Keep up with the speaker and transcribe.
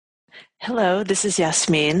Hello, this is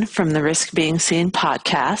Yasmin from the Risk Being Seen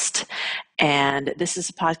podcast. And this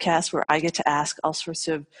is a podcast where I get to ask all sorts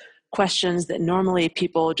of questions that normally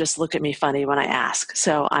people just look at me funny when I ask.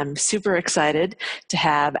 So I'm super excited to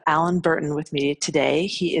have Alan Burton with me today.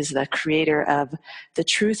 He is the creator of the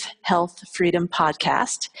Truth, Health, Freedom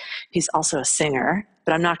podcast. He's also a singer,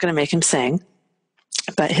 but I'm not going to make him sing.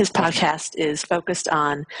 But his podcast is focused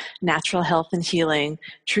on natural health and healing,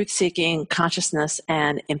 truth-seeking, consciousness,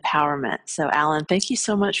 and empowerment. So, Alan, thank you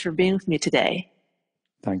so much for being with me today.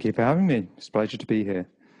 Thank you for having me. It's a pleasure to be here.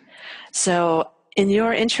 So, in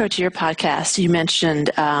your intro to your podcast, you mentioned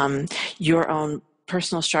your own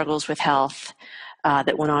personal struggles with health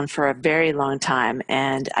that went on for a very long time.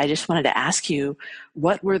 And I just wanted to ask you,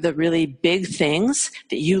 what were the really big things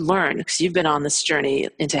that you learned? Because you've been on this journey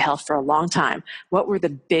into health for a long time. What were the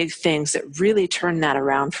big things that really turned that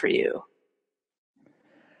around for you?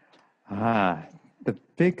 The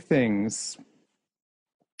big things,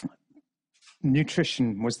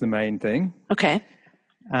 nutrition was the main thing. Okay.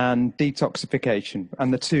 And detoxification.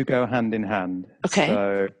 And the two go hand in hand. Okay.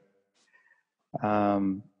 So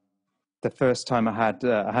the first time I had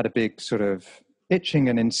a big sort of itching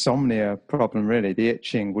and insomnia problem, really. The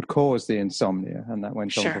itching would cause the insomnia, and that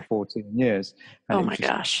went on for 14 years. And oh my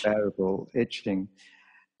gosh. Terrible itching.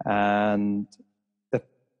 And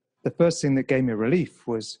the first thing that gave me relief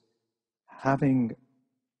was having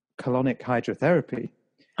colonic hydrotherapy.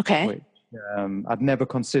 Okay. Which I'd never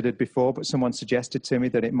considered before, but someone suggested to me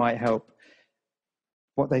that it might help.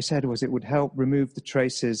 What they said was it would help remove the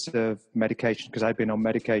traces of medication, because I'd been on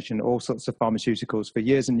medication, all sorts of pharmaceuticals for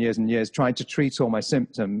years and years and years, trying to treat all my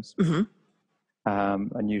symptoms,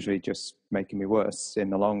 and usually just making me worse in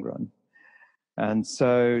the long run. And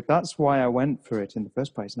so that's why I went for it in the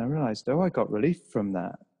first place. And I realized, I got relief from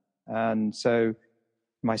that. And so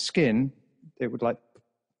my skin, it would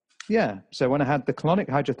so when I had the colonic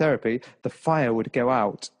hydrotherapy, the fire would go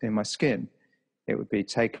out in my skin. It would be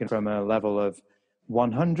taken from a level of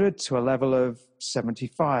 100 to a level of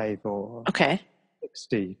 75 or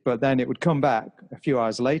 60. But then it would come back a few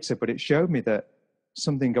hours later, but it showed me that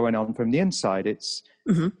something going on from the inside. It's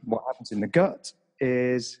what happens in the gut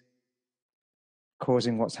is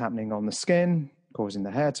causing what's happening on the skin, causing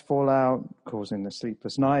the hair to fall out, causing the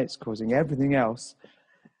sleepless nights, causing everything else.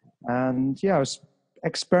 And I was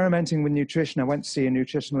experimenting with nutrition. I went to see a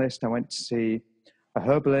nutritionalist. I went to see a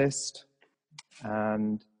herbalist,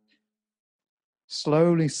 and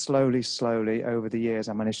slowly over the years,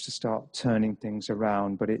 I managed to start turning things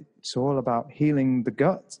around. But it's all about healing the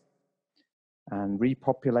gut and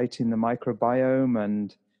repopulating the microbiome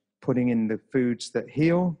and putting in the foods that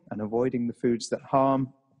heal and avoiding the foods that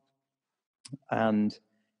harm, and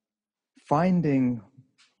finding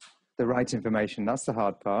the right information. That's the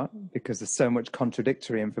hard part, because there's so much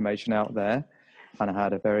contradictory information out there. And I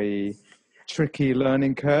had a very tricky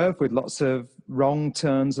learning curve with lots of wrong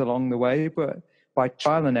turns along the way, but by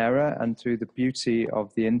trial and error and through the beauty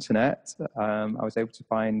of the internet, I was able to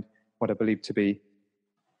find what I believe to be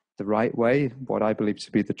the right way, what I believe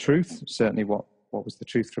to be the truth, certainly what was the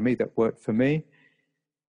truth for me that worked for me.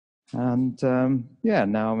 And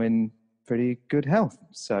now I'm in pretty good health.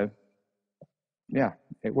 So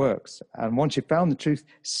it works. And once you've found the truth,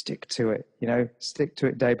 stick to it, stick to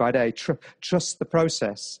it day by day. Trust the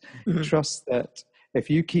process. Trust that if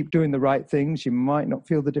you keep doing the right things, you might not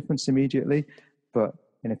feel the difference immediately, but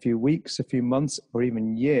in a few weeks, a few months, or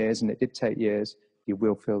even years, and it did take years, you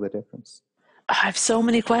will feel the difference. I have so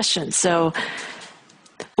many questions. So,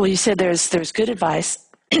 you said there's good advice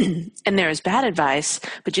and there is bad advice,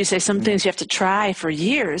 but you say some things you have to try for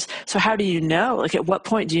years. So how do you know? Like, at what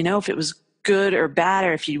point do you know if it was good or bad,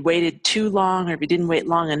 or if you waited too long, or if you didn't wait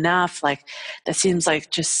long enough? Like, that seems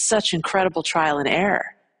like just such incredible trial and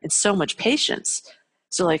error and so much patience.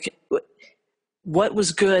 So, like, what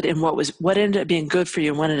was good and what ended up being good for you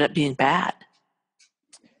and what ended up being bad?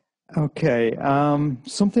 Okay.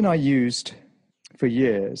 Something I used for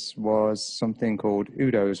years was something called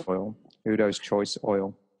Udo's oil, Udo's choice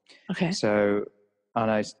oil. Okay. So, and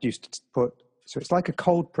I used to it's like a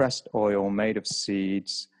cold pressed oil made of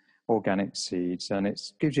seeds, organic seeds, and it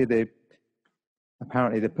gives you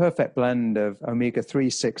apparently the perfect blend of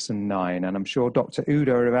omega-3, 6, and 9. And I'm sure Dr.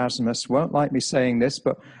 Udo Erasmus won't like me saying this,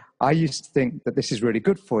 but I used to think that this is really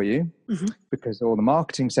good for you because all the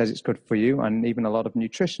marketing says it's good for you, and even a lot of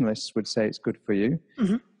nutritionalists would say it's good for you.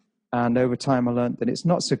 And over time, I learned that it's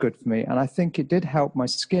not so good for me. And I think it did help my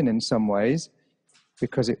skin in some ways,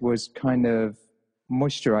 because it was kind of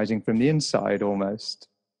moisturizing from the inside almost.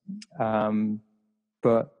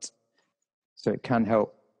 But so it can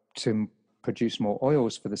help to produce more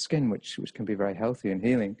oils for the skin, which can be very healthy and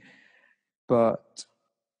healing. but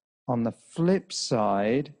on the flip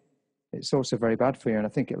side, it's also very bad for you. And I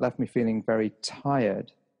think it left me feeling very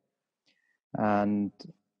tired. And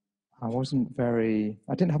I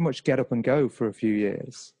didn't have much get up and go for a few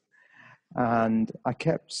years. And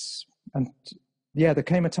there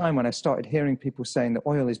came a time when I started hearing people saying that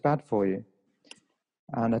oil is bad for you.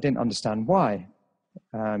 And I didn't understand why.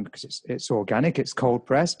 Because it's organic, it's cold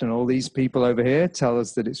pressed, and all these people over here tell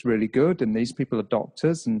us that it's really good, and these people are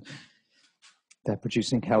doctors and they're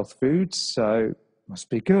producing health foods, so it must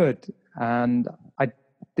be good. And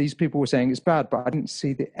these people were saying it's bad, but I didn't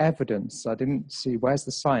see the evidence. I didn't see, where's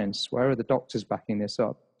the science? Where are the doctors backing this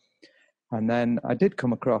up? And then I did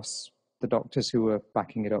come across the doctors who were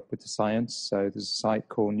backing it up with the science. So there's a site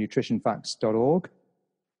called nutritionfacts.org,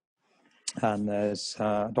 and there's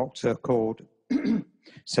a doctor called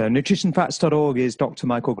so nutritionfacts.org is Dr.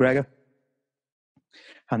 Michael Greger.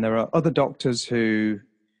 And there are other doctors who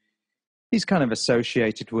he's kind of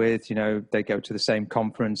associated with, they go to the same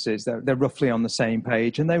conferences. They're roughly on the same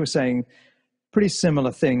page. And they were saying pretty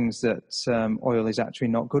similar things, that oil is actually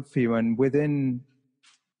not good for you. And within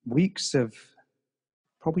weeks of,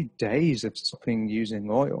 probably days of stopping using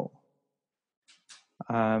oil,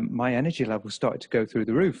 my energy levels started to go through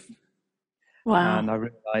the roof. Wow. And I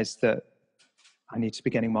realized that I need to be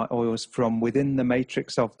getting my oils from within the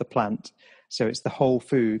matrix of the plant. So it's the whole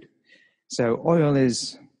food. So oil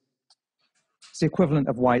is the equivalent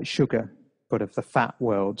of white sugar, but of the fat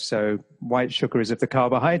world. So white sugar is of the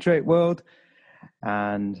carbohydrate world,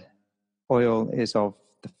 and oil is of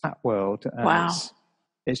the fat world. And Wow.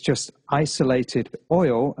 it's just isolated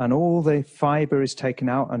oil, and all the fiber is taken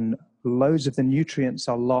out and loads of the nutrients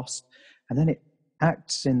are lost. And then it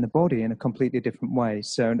acts in the body in a completely different way.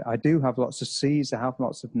 So I do have lots of seeds, I have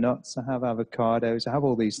lots of nuts, I have avocados, I have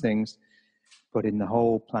all these things, but in the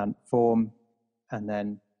whole plant form. And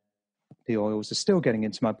then the oils are still getting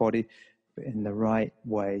into my body, but in the right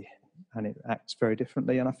way. And it acts very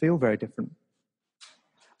differently, and I feel very different.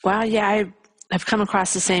 Wow, yeah, I've come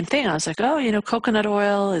across the same thing. I was like, coconut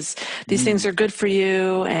oil these things are good for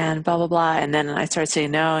you, and blah, blah, blah. And then I started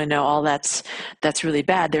saying, no, all that's really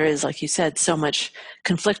bad. There is, like you said, so much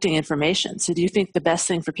conflicting information. So do you think the best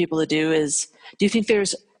thing for people to do do you think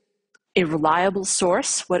there's a reliable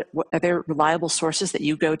source? What are there reliable sources that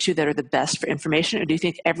you go to that are the best for information? Or do you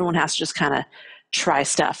think everyone has to just kind of try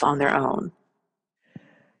stuff on their own?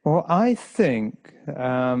 Well, I think,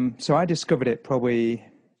 so I discovered it probably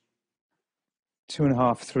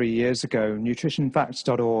 2.5, 3 years ago.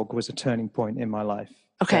 Nutritionfacts.org was a turning point in my life.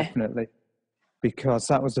 Okay. Definitely. Because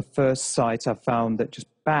that was the first site I found that just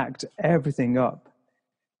backed everything up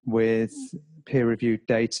with peer-reviewed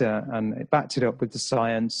data, and it backed it up with the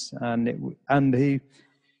science. And he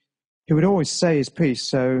would always say his piece.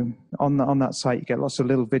 So on that site, you get lots of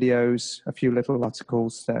little videos, a few little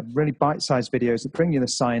articles. They're really bite-sized videos that bring you the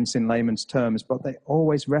science in layman's terms, but they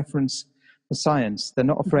always reference the science. They're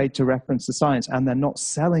not afraid to reference the science, and they're not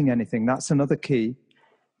selling anything. That's another key.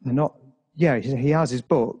 They're not, he has his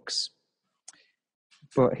books,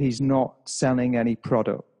 but he's not selling any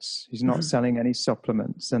products. He's not selling any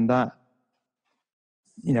supplements. And that,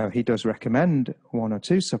 he does recommend 1 or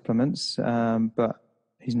 2 supplements, but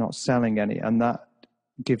he's not selling any. And that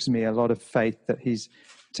gives me a lot of faith that he's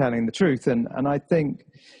telling the truth. And I think,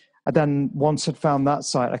 and then once I'd found that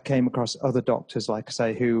site, I came across other doctors, like I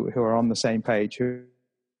say, who are on the same page, who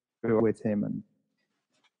are with him. And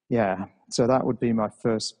so that would be my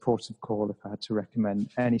first port of call if I had to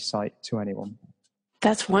recommend any site to anyone.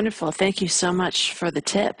 That's wonderful. Thank you so much for the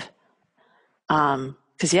tip.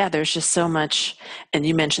 Because there's just so much, and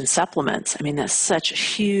you mentioned supplements. I mean, that's such a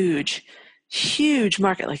huge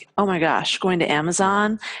market. Like, oh my gosh, going to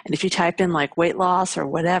Amazon, and if you type in like weight loss or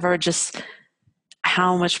whatever, just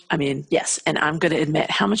how much, yes, and I'm going to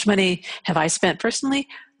admit, how much money have I spent personally?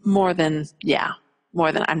 More than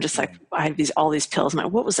I'm just like, I have all these pills.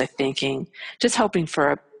 What was I thinking? Just hoping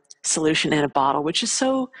for a solution in a bottle, which is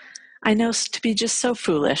I know to be just so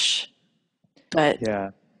foolish, but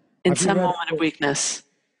in some moment of weakness.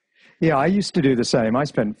 Yeah, I used to do the same. I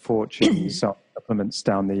spent fortunes on supplements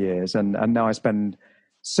down the years, and now I spend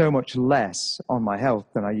so much less on my health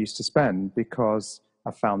than I used to spend because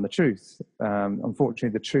I found the truth. Unfortunately,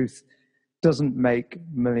 the truth doesn't make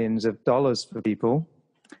millions of dollars for people.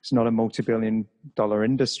 It's not a multi-billion-dollar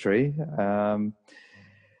industry, but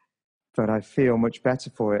I feel much better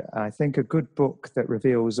for it. I think a good book that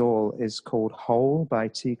reveals all is called Whole by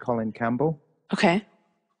T. Colin Campbell. Okay.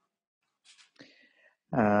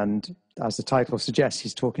 And as the title suggests,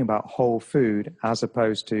 he's talking about whole food as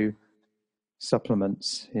opposed to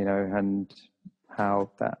supplements, and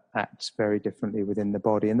how that acts very differently within the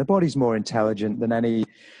body. And the body's more intelligent than any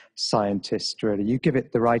scientist, really. You give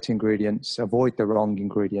it the right ingredients, avoid the wrong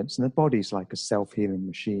ingredients, and the body's like a self-healing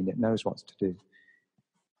machine. It knows what to do.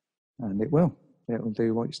 And it'll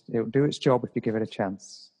do its job if you give it a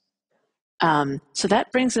chance. So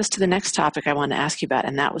that brings us to the next topic I wanted to ask you about,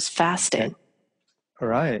 and that was fasting. Okay. All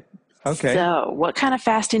right. Okay. So what kind of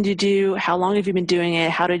fasting do you do? How long have you been doing it?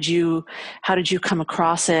 How did you come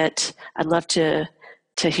across it? I'd love to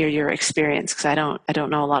hear your experience, because I don't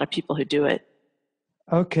know a lot of people who do it.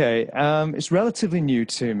 Okay. It's relatively new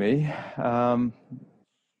to me.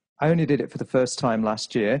 I only did it for the first time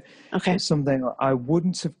last year. Okay. It's something I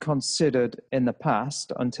wouldn't have considered in the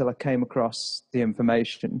past until I came across the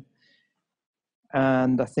information.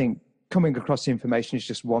 And I think coming across the information is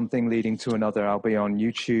just one thing leading to another. I'll be on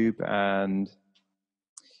YouTube and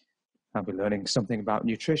I'll be learning something about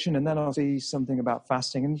nutrition, and then I'll see something about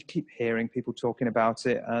fasting, and you keep hearing people talking about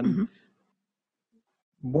it. And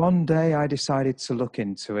one day I decided to look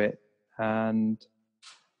into it, and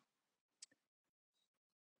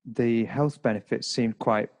the health benefits seemed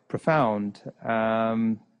quite profound.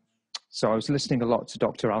 So I was listening a lot to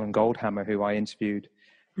Dr. Alan Goldhammer, who I interviewed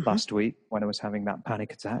last week when I was having that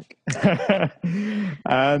panic attack.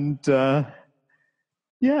 And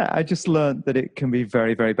I just learned that it can be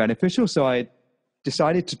very, very beneficial. So I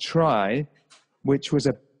decided to try, which was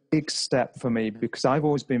a big step for me because I've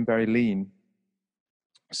always been very lean.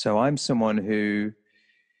 So I'm someone who,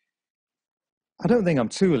 I don't think I'm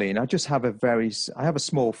too lean. I just have I have a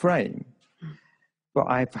small frame. But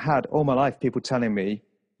I've had all my life people telling me,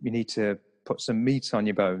 you need to put some meat on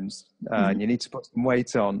your bones, and you need to put some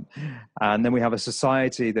weight on. And then we have a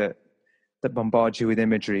society that bombards you with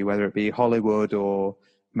imagery, whether it be Hollywood or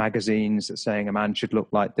magazines that saying a man should look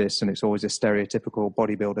like this, and it's always a stereotypical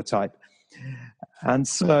bodybuilder type. And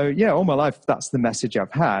so, all my life, that's the message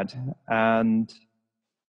I've had. And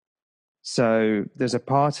so there's a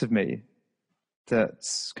part of me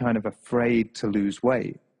that's kind of afraid to lose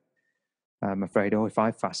weight. I'm afraid, if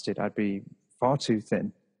I fasted, I'd be far too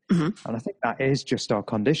thin. And I think that is just our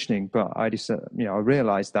conditioning. But I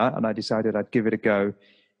realized that, and I decided I'd give it a go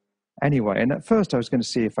anyway. And at first I was going to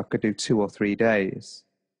see if I could do 2 or 3 days.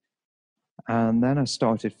 And then I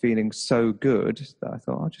started feeling so good that I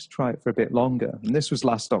thought I'll just try it for a bit longer. And this was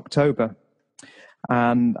last October.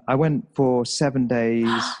 And I went for 7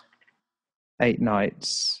 days, 8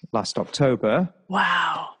 nights last October.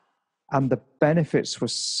 Wow. And the benefits were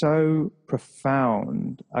so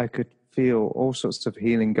profound. I could feel all sorts of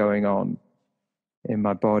healing going on in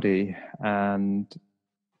my body. And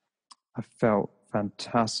I felt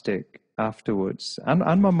fantastic afterwards.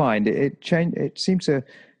 And my mind, it changed. It seemed to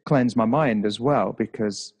cleanse my mind as well,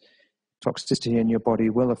 because toxicity in your body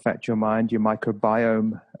will affect your mind. Your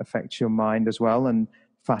microbiome affects your mind as well. And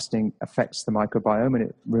fasting affects the microbiome and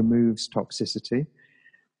it removes toxicity.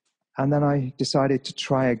 And then I decided to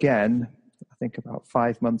try again, I think about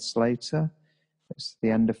 5 months later. It's the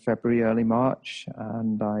end of February, early March,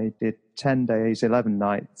 and I did 10 days, 11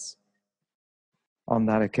 nights on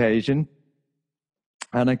that occasion.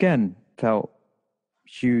 And again, felt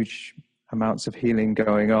huge amounts of healing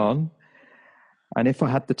going on. And if I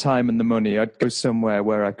had the time and the money, I'd go somewhere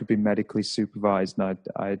where I could be medically supervised, and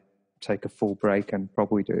I'd take a full break and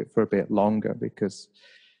probably do it for a bit longer, because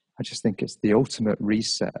I just think it's the ultimate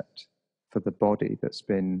reset for the body that's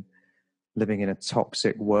been living in a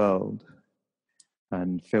toxic world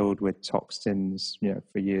and filled with toxins,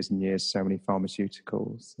 for years and years, so many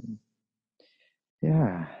pharmaceuticals.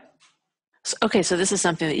 And Okay, so this is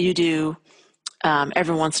something that you do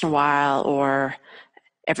every once in a while, or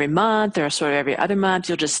every month, or sort of every other month.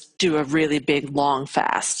 You'll just do a really big, long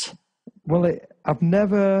fast. Well, I've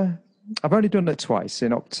only done it twice,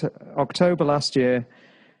 in October last year,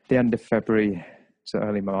 the end of February to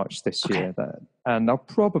early March this year. And I'll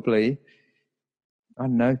probably,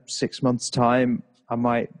 6 months' time, I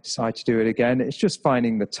might decide to do it again. It's just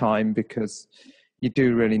finding the time, because you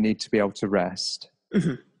do really need to be able to rest.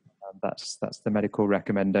 And that's the medical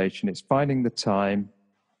recommendation. It's finding the time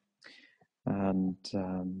and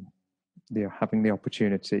having the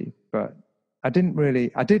opportunity. But I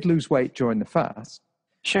did lose weight during the fast.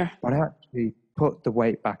 Sure. But I actually put the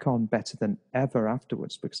weight back on better than ever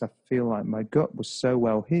afterwards, because I feel like my gut was so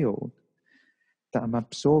well healed that I'm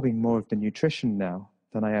absorbing more of the nutrition now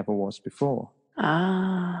than I ever was before.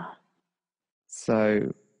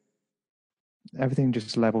 So everything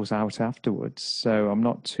just levels out afterwards. So I'm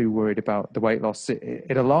not too worried about the weight loss.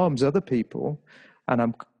 It alarms other people, and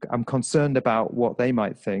I'm concerned about what they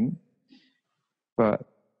might think, but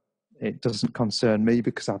it doesn't concern me,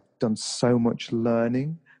 because I've done so much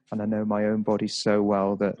learning and I know my own body so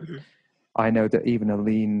well that Mm-hmm. I know that even a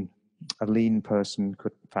lean person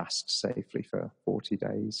could fast safely for 40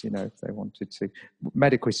 days, if they wanted to.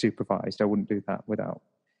 Medically supervised. I wouldn't do that without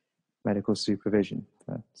medical supervision.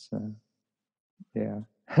 But yeah.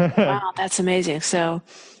 Wow, that's amazing. So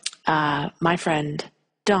my friend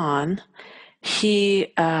Don,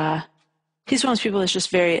 he he's one of those people that's just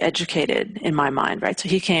very educated in my mind, right? So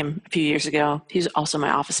he came a few years ago. He's also my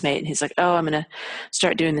office mate, and he's like, "Oh, I'm going to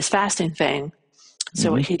start doing this fasting thing."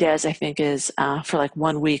 So what he does, I think, is for like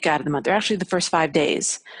 1 week out of the month, or actually the first 5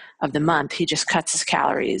 days of the month, he just cuts his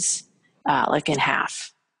calories like in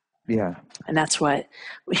half. Yeah. And that's what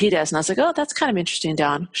he does. And I was like, "Oh, that's kind of interesting,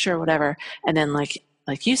 Don. Sure, whatever." And then like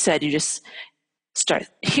you said, you just start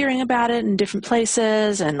hearing about it in different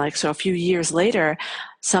places, and like so a few years later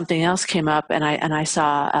something else came up, and I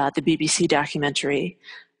saw the BBC documentary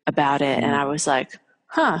about it, and I was like,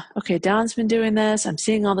 okay, Don's been doing this, I'm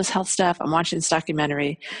seeing all this health stuff, I'm watching this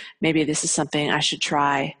documentary, maybe this is something I should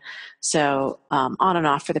try. So on and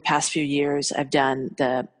off for the past few years I've done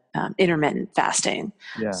the intermittent fasting.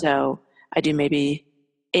 Yeah. So I do maybe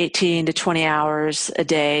 18 to 20 hours a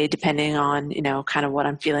day, depending on, kind of what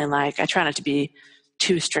I'm feeling like. I try not to be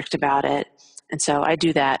too strict about it. And so I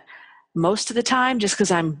do that most of the time just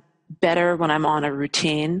because I'm better when I'm on a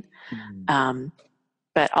routine.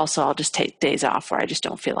 But also I'll just take days off where I just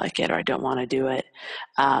don't feel like it or I don't want to do it.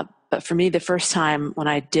 But for me, the first time when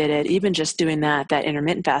I did it, even just doing that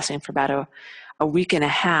intermittent fasting for about a week and a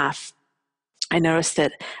half, I noticed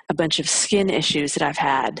that a bunch of skin issues that I've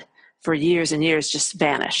had for years and years just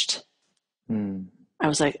vanished. I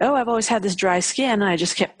was like, I've always had this dry skin. And I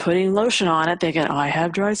just kept putting lotion on it thinking, I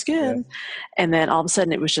have dry skin. Yeah. And then all of a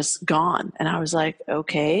sudden it was just gone. And I was like,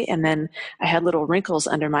 okay. And then I had little wrinkles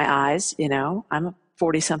under my eyes. I'm a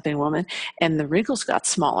 40-something woman, and the wrinkles got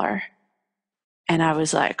smaller. And I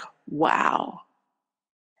was like, wow.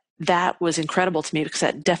 That was incredible to me because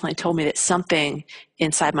that definitely told me that something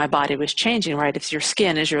inside my body was changing, right? If your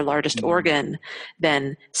skin is your largest organ,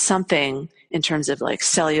 then something in terms of like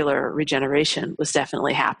cellular regeneration was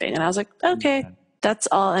definitely happening. And I was like, okay, that's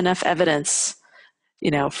all enough evidence,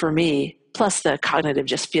 for me, plus the cognitive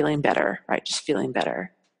just feeling better, right? Just feeling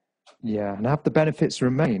better. Yeah. And have the benefits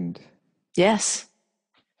remained? Yes.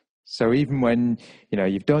 So even when,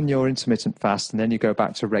 you've done your intermittent fast and then you go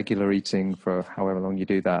back to regular eating for however long you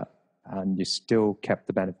do that, and you still kept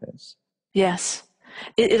the benefits. Yes.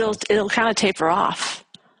 It'll kind of taper off.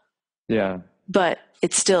 Yeah. But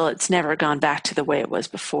it's never gone back to the way it was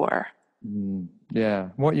before.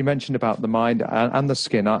 Yeah. What you mentioned about the mind and the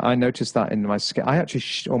skin, I noticed that in my skin. I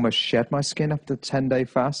actually almost shed my skin after the 10-day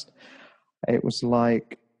fast. It was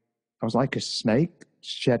like, I was like a snake,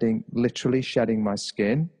 literally shedding my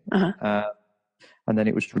skin. And then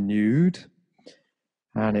it was renewed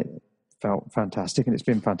and it felt fantastic, and it's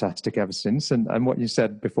been fantastic ever since. And what you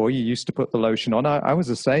said before, you used to put the lotion on. I was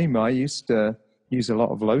the same. I used to use a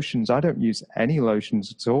lot of lotions. I don't use any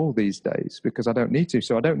lotions at all these days because I don't need to.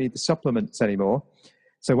 So I don't need the supplements anymore.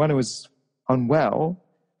 So when I was unwell,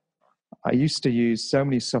 I used to use so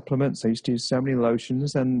many supplements. I used to use so many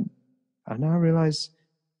lotions, and I now realize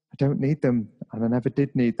I don't need them, and I never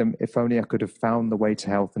did need them. If only I could have found the way to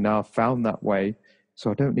health, and now I've found that way.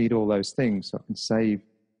 So I don't need all those things. So I can save.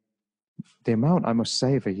 The amount I must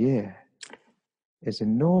save a year is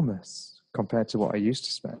enormous compared to what I used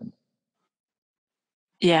to spend.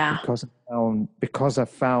 Yeah. Because I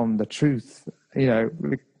found the truth,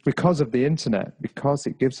 because of the internet, because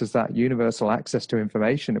it gives us that universal access to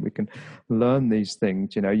information that we can learn these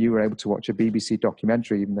things. You were able to watch a BBC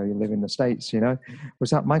documentary, even though you live in the States,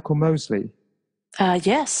 Was that Michael Mosley?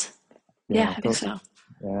 Yes. Yeah, I think so.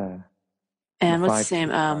 Yeah. And what's his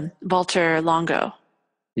name? Walter Longo.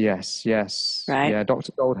 Yes. Right. Yeah,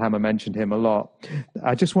 Dr. Goldhammer mentioned him a lot.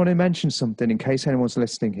 I just want to mention something in case anyone's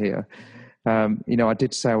listening here. I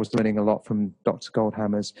did say I was learning a lot from Dr.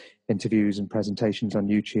 Goldhammer's interviews and presentations on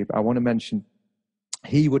YouTube. I want to mention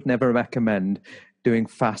he would never recommend doing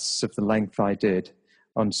fasts of the length I did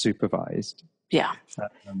unsupervised. Yeah.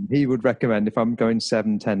 He would recommend if I'm going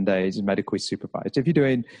 7-10 days medically supervised. If you're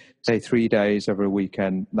doing, say, 3 days over a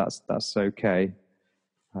weekend, that's okay.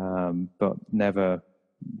 But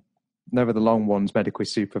never the long ones medically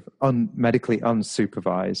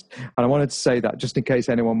unsupervised. And I wanted to say that just in case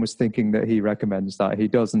anyone was thinking that he recommends that. He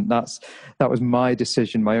doesn't. That was my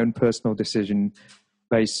decision, my own personal decision,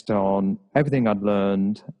 based on everything I'd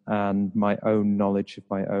learned and my own knowledge of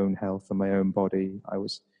my own health and my own body. I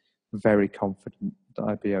was very confident that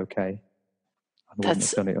I'd be okay. I wouldn't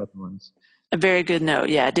have done it otherwise. A very good note.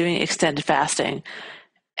 Yeah, doing extended fasting,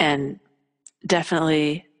 and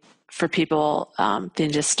definitely for people,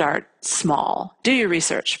 then just start small. Do your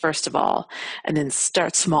research, first of all, and then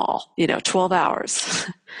start small, 12 hours,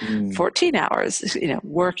 14 hours,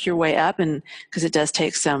 work your way up. And because it does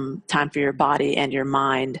take some time for your body and your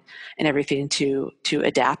mind and everything to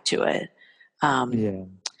adapt to it. Yeah.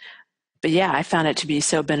 But yeah, I found it to be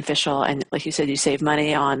so beneficial. And like you said, you save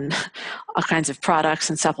money on all kinds of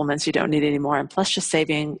products and supplements you don't need anymore. And plus just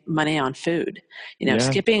saving money on food, Yeah.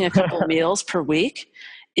 skipping a couple meals per week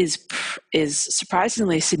is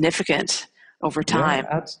surprisingly significant over time.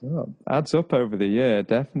 Yeah, adds up over the year,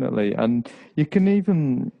 definitely. And you can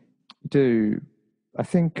even do, I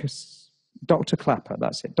think, Dr. Clapper,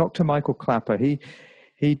 that's it. Dr. Michael Clapper,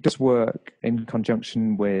 he does work in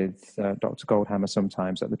conjunction with Dr. Goldhammer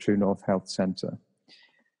sometimes at the True North Health Center.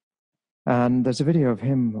 And there's a video of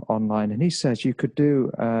him online, and he says you could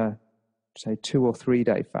do, say, 2 or 3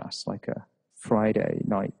 day fast, like a Friday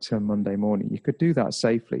night to Monday morning. You could do that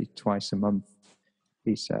safely twice a month,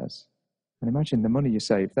 he says. And imagine the money you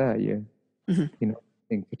save there. You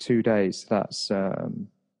think for 2 days, that's, say,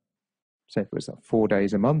 it was 4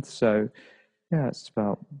 days a month. So, yeah, it's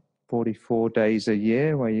about 44 days a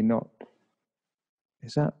year where you're not,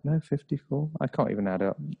 is that, no, 54? I can't even add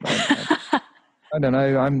up. I don't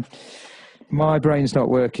know. My brain's not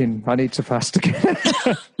working. I need to fast again.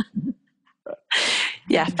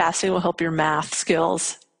 Yeah, fasting will help your math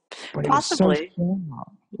skills. But possibly.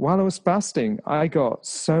 While I was fasting, I got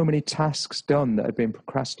so many tasks done that had been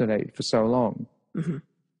procrastinated for so long. Mm-hmm.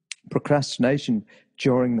 Procrastination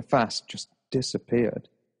during the fast just disappeared.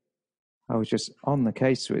 I was just on the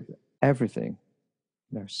case with everything,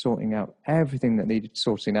 sorting out everything that needed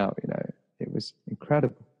sorting out. It was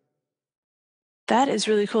incredible. That is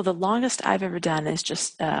really cool. The longest I've ever done is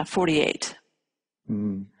just 48.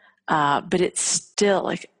 But it's still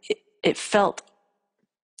like it felt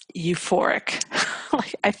euphoric.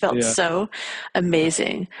 Like I felt so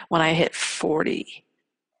amazing when I hit 40.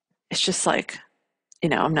 It's just like,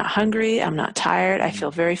 I'm not hungry. I'm not tired. I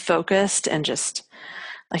feel very focused, and just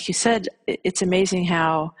like you said, it's amazing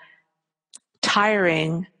how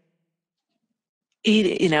tiring,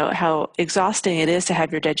 how exhausting it is to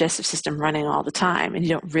have your digestive system running all the time, and you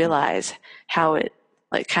don't realize how it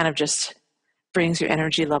like kind of just brings your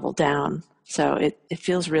energy level down. So it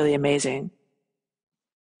feels really amazing.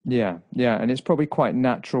 Yeah, and it's probably quite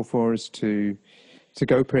natural for us to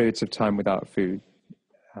go periods of time without food.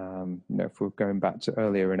 If we're going back to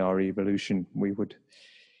earlier in our evolution, we would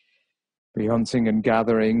be hunting and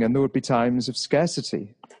gathering, and there would be times of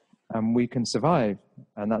scarcity, and we can survive.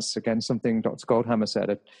 And that's, again, something Dr. Goldhammer said.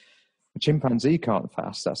 A chimpanzee can't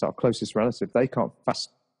fast. That's our closest relative. They can't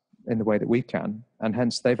fast in the way that we can, and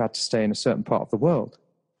hence they've had to stay in a certain part of the world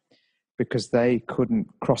because they couldn't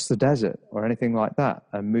cross the desert or anything like that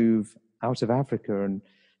and move out of Africa and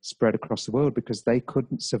spread across the world because they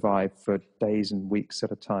couldn't survive for days and weeks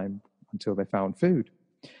at a time until they found food.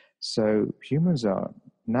 So humans are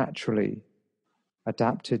naturally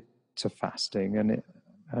adapted to fasting,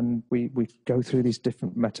 and we go through these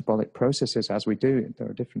different metabolic processes as we do it. There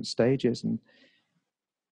are different stages, and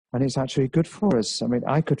it's actually good for us. I mean,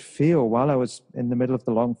 I could feel, while I was in the middle of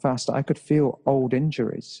the long fast, I could feel old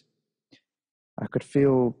injuries. I could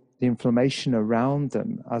feel the inflammation around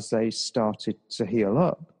them as they started to heal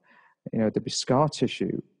up. There'd be scar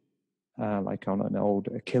tissue, like on an old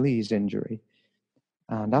Achilles injury.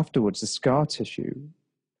 And afterwards, the scar tissue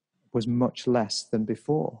was much less than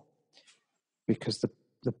before because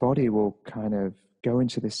the body will kind of go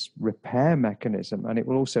into this repair mechanism, and it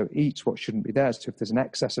will also eat what shouldn't be there. So if there's an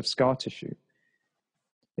excess of scar tissue,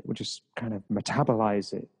 it will just kind of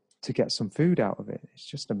metabolize it to get some food out of it. It's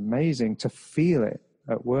just amazing to feel it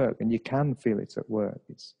at work, and you can feel it at work.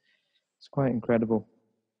 It's quite incredible.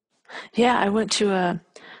 Yeah, I'm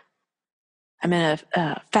in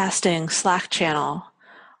a fasting Slack channel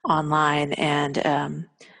online, and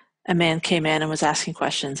a man came in and was asking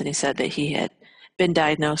questions, and he said that he had been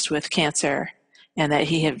diagnosed with cancer and that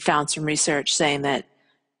he had found some research saying that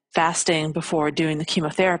fasting before doing the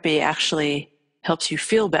chemotherapy actually helps you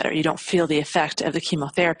feel better. You don't feel the effect of the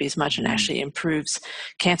chemotherapy as much, and actually improves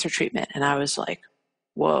cancer treatment. And I was like,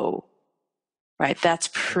 whoa, right? That's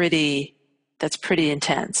pretty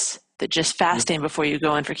intense. That just fasting before you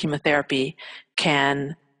go in for chemotherapy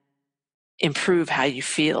can improve how you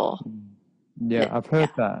feel. Yeah, I've heard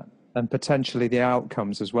that. And potentially the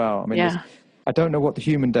outcomes as well. I mean, I don't know what the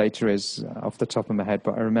human data is off the top of my head,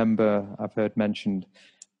 but I remember I've heard mentioned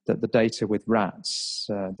that the data with rats,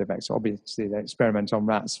 obviously they experiment on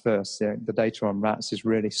rats first. The data on rats is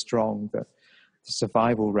really strong, that the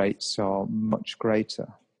survival rates are much greater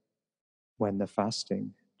when they're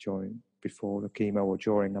fasting during before the chemo or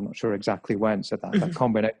during. I'm not sure exactly when. So that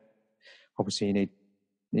combination, obviously you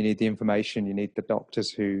need the information, you need the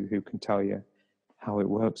doctors who can tell you how it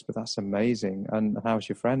works, but that's amazing. And how's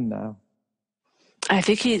your friend now? I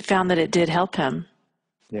think he found that it did help him.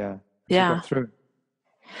 Yeah. Yeah. He got through.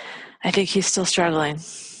 I think he's still struggling.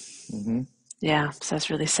 Mm-hmm. Yeah. So that's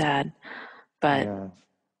really sad, but yeah.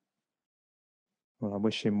 Well, I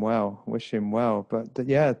wish him well. But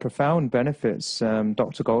yeah, profound benefits.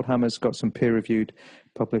 Dr. Goldhammer's got some peer-reviewed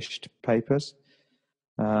published papers.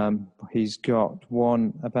 He's got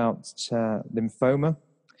one about lymphoma.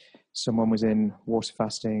 Someone was in water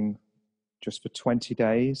fasting just for 20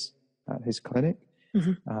 days at his clinic.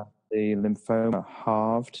 The lymphoma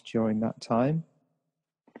halved during that time.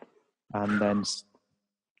 And then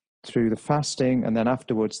through the fasting and then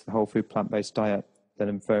afterwards, the whole food plant-based diet, the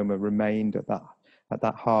lymphoma remained at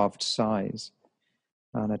that halved size.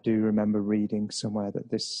 And I do remember reading somewhere that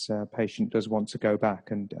this patient does want to go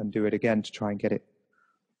back and do it again to try and get it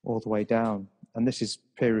all the way down. And this is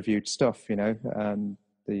peer-reviewed stuff, and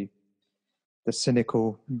the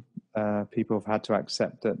cynical people have had to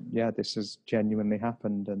accept that, this has genuinely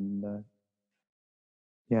happened. And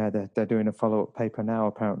they're doing a follow-up paper now,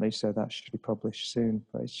 apparently, so that should be published soon.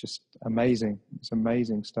 But it's just amazing. It's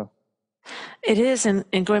amazing stuff. It is. And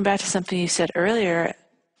going back to something you said earlier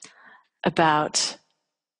about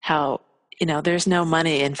how, there's no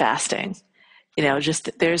money in fasting.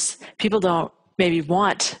 People don't maybe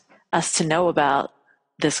want us to know about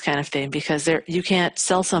this kind of thing because you can't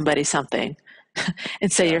sell somebody something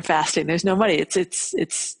and say you're fasting. There's no money.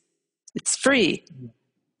 It's free.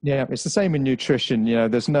 Yeah, it's the same in nutrition.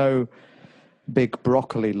 There's no big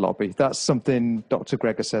broccoli lobby. That's something Dr.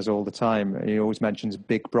 Greger says all the time. He always mentions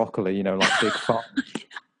big broccoli, like big farm.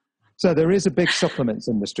 So there is a big supplements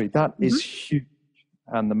industry. That is huge.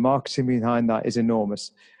 And the marketing behind that is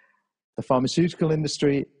enormous. The pharmaceutical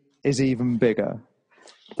industry is even bigger.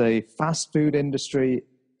 The fast food industry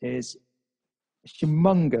is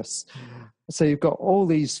humongous. So you've got all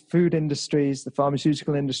these food industries, the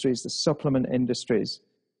pharmaceutical industries, the supplement industries,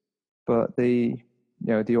 but the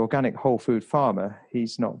organic whole food farmer,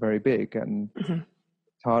 he's not very big, and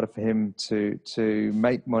it's harder for him to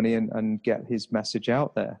make money and get his message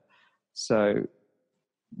out there. So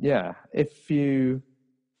yeah, if you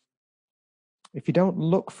don't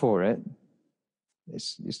look for it,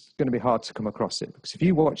 it's going to be hard to come across it, because if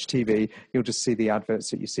you watch TV, you'll just see the adverts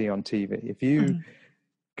that you see on TV. If you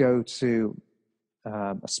go to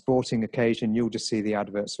a sporting occasion, you'll just see the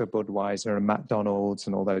adverts for Budweiser and McDonald's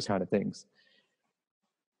and all those kind of things.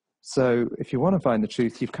 So if you want to find the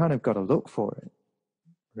truth, you've kind of got to look for it,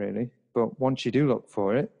 really. But once you do look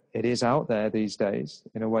for it, it is out there these days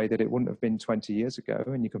in a way that it wouldn't have been 20 years ago,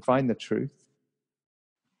 and you can find the truth.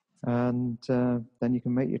 And then you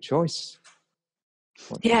can make your choice.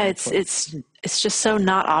 It's just so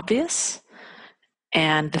not obvious.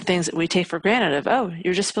 And the things that we take for granted of,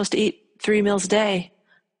 you're just supposed to eat 3 meals a day.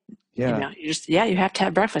 Yeah. You have to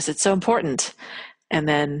have breakfast. It's so important. And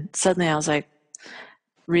then suddenly I was like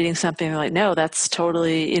reading something like, no, that's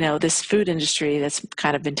totally, this food industry that's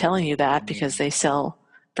kind of been telling you that because they sell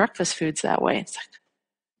breakfast foods that way. It's like,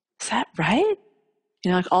 is that right?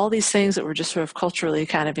 Like all these things that were just sort of culturally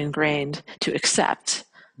kind of ingrained to accept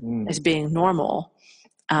as being normal.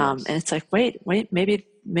 And it's like, wait, maybe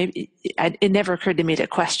it never occurred to me to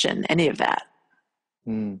question any of that.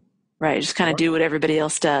 Right. Just kind of do what everybody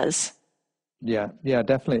else does. Yeah,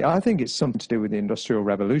 definitely. I think it's something to do with the Industrial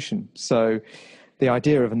Revolution. So the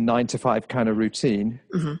idea of a 9 to 5 kind of routine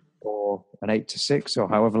or an 8 to 6 or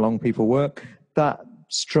however long people work, that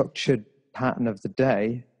structured pattern of the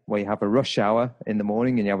day where you have a rush hour in the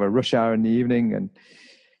morning and you have a rush hour in the evening, and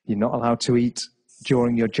you're not allowed to eat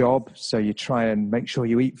during your job. So you try and make sure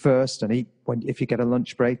you eat first and eat if you get a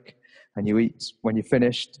lunch break, and you eat when you're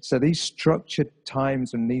finished. So these structured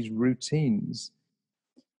times and these routines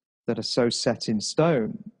that are so set in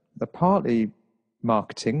stone, they're partly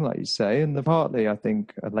marketing, like you say, and they're partly, I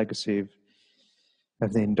think, a legacy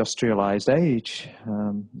of the industrialized age.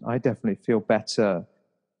 I definitely feel better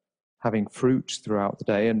having fruit throughout the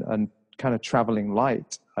day and kind of traveling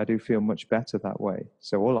light. I do feel much better that way.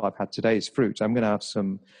 So all I've had today is fruit. I'm going to have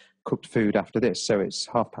some cooked food after this. So it's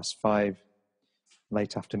 5:30,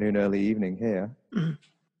 late afternoon, early evening here.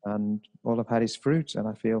 And all I've had is fruit, and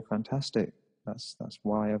I feel fantastic. That's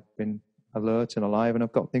why I've been alert and alive, and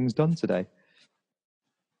I've got things done today.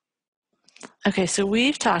 Okay, so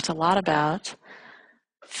we've talked a lot about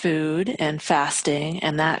food and fasting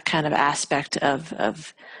and that kind of aspect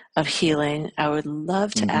of healing. I would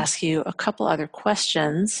love to ask you a couple other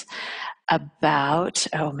questions about,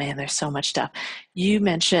 oh man, there's so much stuff. You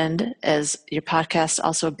mentioned as your podcast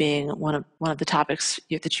also being one of the topics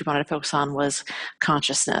that you wanted to focus on was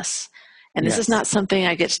consciousness. And this is Yes. not something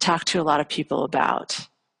I get to talk to a lot of people about.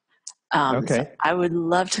 So Okay. I would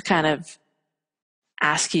love to kind of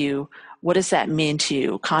ask you, what does that mean to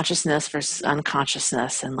you? Consciousness versus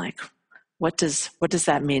unconsciousness, and like, what does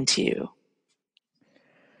that mean to you?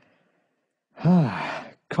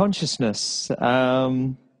 Consciousness.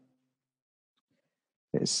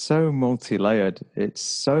 It's so multi-layered.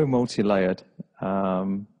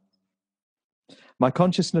 My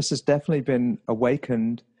consciousness has definitely been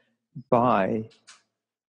awakened by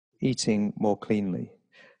eating more cleanly.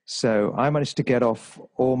 So I managed to get off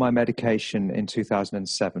all my medication in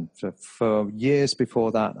 2007. For years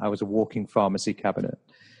before that, I was a walking pharmacy cabinet.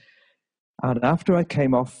 And after I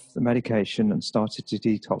came off the medication and started to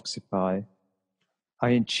detoxify, I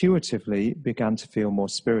intuitively began to feel more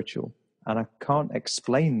spiritual. And I can't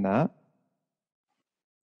explain that,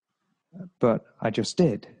 but I just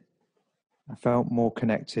did. I felt more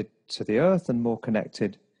connected to the earth and more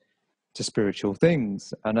connected to spiritual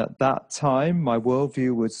things. And at that time, my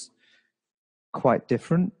worldview was quite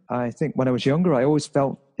different. I think when I was younger, I always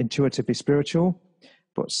felt intuitively spiritual,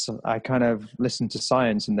 but I kind of listened to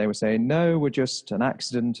science and they were saying, no, we're just an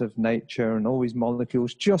accident of nature and all these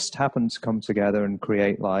molecules just happen to come together and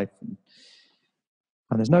create life. And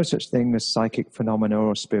there's no such thing as psychic phenomena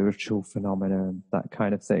or spiritual phenomena and that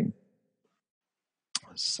kind of thing.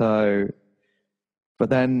 So, but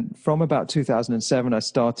then from about 2007, I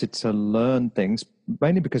started to learn things,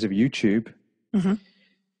 mainly because of YouTube. Mm-hmm.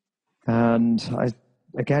 And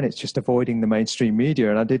again, it's just avoiding the mainstream media.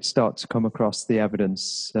 And I did start to come across the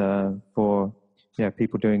evidence for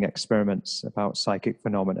people doing experiments about psychic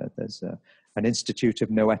phenomena. There's an Institute of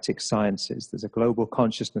Noetic Sciences. There's a Global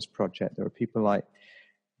Consciousness Project. There are people like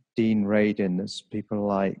Dean Radin. There's people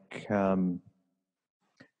like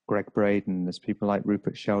Greg Braden. There's people like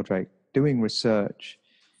Rupert Sheldrake doing research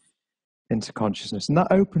into consciousness. And that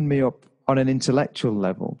opened me up on an intellectual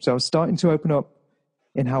level. So I was starting to open up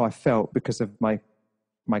in how I felt because of my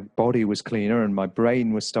body was cleaner and my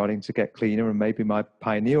brain was starting to get cleaner and maybe my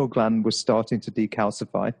pineal gland was starting to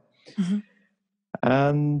decalcify. Mm-hmm.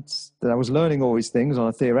 And I was learning all these things on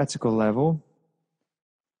a theoretical level.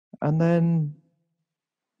 And then,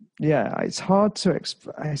 it's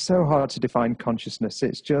so hard to define consciousness.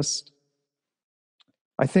 It's just,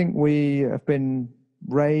 I think we have been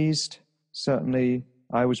raised, certainly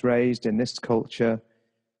I was raised in this culture,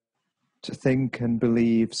 to think and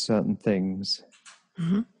believe certain things.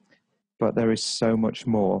 Mm-hmm. But there is so much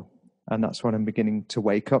more. And that's what I'm beginning to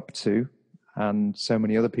wake up to. And so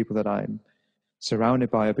many other people that I'm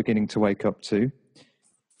surrounded by are beginning to wake up to.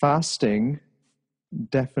 Fasting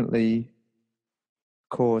definitely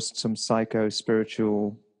caused some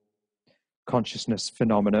psycho-spiritual consciousness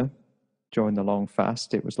phenomena during the long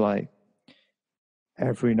fast. It was like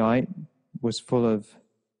every night was full of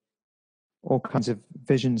all kinds of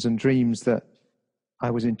visions and dreams that I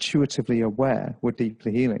was intuitively aware were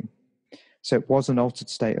deeply healing. So it was an altered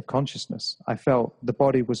state of consciousness. I felt the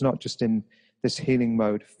body was not just in this healing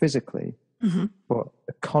mode physically, Mm-hmm. but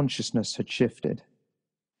the consciousness had shifted.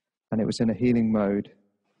 And it was in a healing mode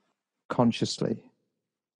consciously.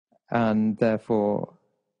 And therefore,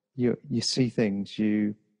 you see things,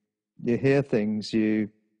 you hear things, you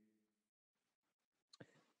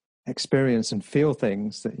experience and feel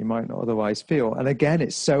things that you might not otherwise feel. And again,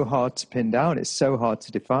 it's so hard to pin down. It's so hard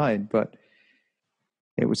to define, but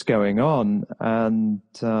it was going on. And,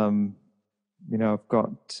 I've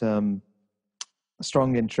got a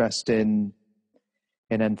strong interest in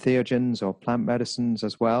entheogens or plant medicines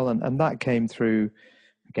as well. And that came through,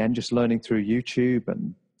 again, just learning through YouTube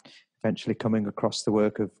and eventually coming across the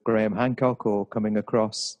work of Graham Hancock or coming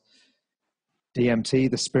across DMT,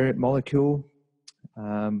 the spirit molecule,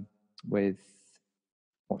 with,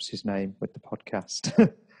 what's his name, with the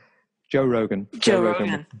podcast? Joe Rogan. Joe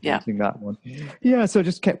Rogan. Yeah. Using that one. Yeah, so I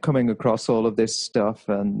just kept coming across all of this stuff.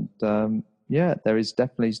 And there is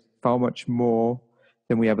definitely far much more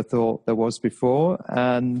than we ever thought there was before.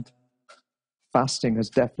 And fasting has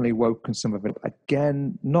definitely woken some of it.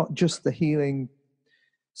 Again, not just the healing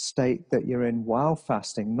state that you're in while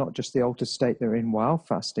fasting, not just the altered state that you're in while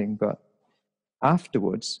fasting, but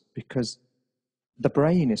afterwards, because the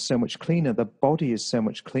brain is so much cleaner, the body is so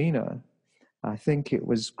much cleaner. I think it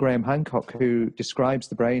was Graham Hancock who describes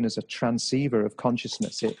the brain as a transceiver of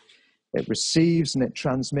consciousness. It receives and it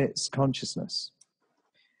transmits consciousness.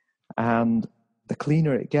 And the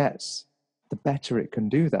cleaner it gets, the better it can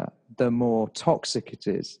do that. The more toxic it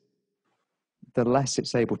is, the less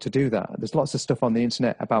it's able to do that. There's lots of stuff on the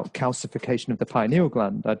internet about calcification of the pineal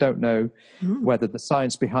gland. I don't know whether the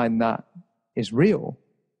science behind that is real,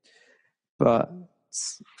 but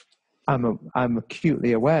I'm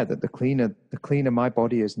acutely aware that the cleaner my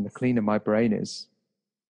body is and the cleaner my brain is,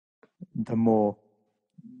 the more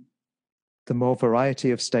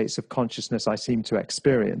variety of states of consciousness I seem to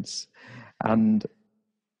experience. And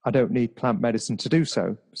I don't need plant medicine to do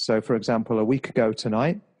so. So, for example, a week ago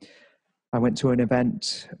tonight, I went to an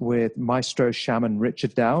event with maestro shaman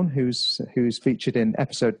Richard Down, who's featured in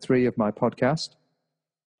episode 3 of my podcast.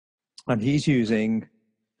 And he's using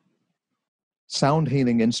sound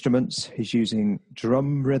healing instruments. He's using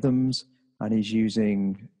drum rhythms, and he's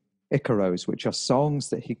using icaros, which are songs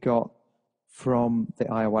that he got from the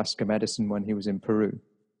ayahuasca medicine when he was in Peru.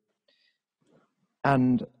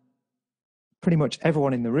 And pretty much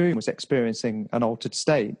everyone in the room was experiencing an altered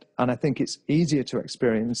state. And I think it's easier to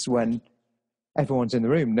experience when everyone's in the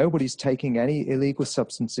room. Nobody's taking any illegal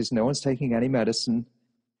substances. No one's taking any medicine.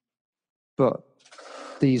 But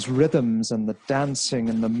these rhythms and the dancing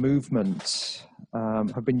and the movement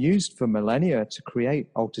have been used for millennia to create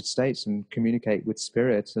altered states and communicate with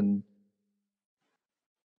spirit and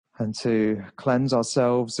to cleanse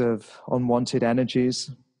ourselves of unwanted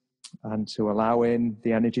energies and to allow in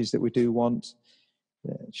the energies that we do want.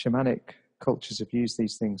 Shamanic cultures have used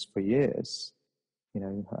these things for years.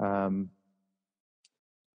 Can't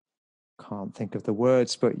think of the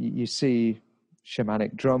words, but you see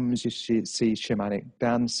shamanic drums, you see shamanic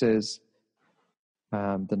dances.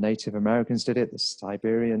 The Native Americans did it, the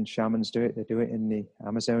Siberian shamans do it, they do it in the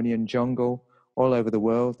Amazonian jungle, all over the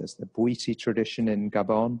world. There's the Bwiti tradition in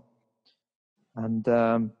Gabon. And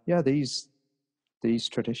these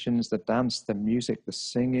traditions, the dance, the music, the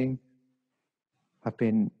singing, have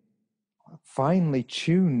been finely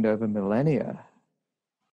tuned over millennia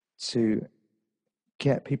to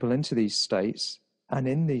get people into these states. And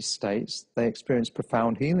in these states, they experience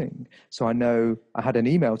profound healing. So I know I had an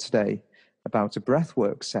email today about a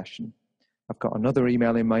breathwork session. I've got another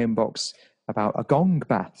email in my inbox about a gong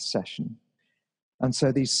bath session. And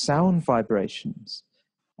so these sound vibrations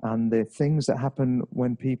and the things that happen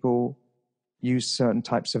when people use certain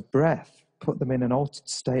types of breath put them in an altered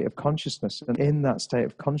state of consciousness. And in that state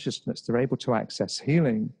of consciousness, they're able to access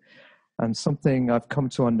healing. And something I've come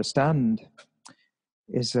to understand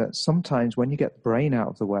is that sometimes when you get the brain out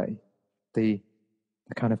of the way, the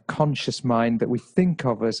kind of conscious mind that we think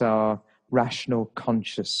of as our rational,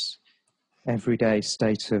 conscious, everyday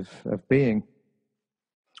state of being,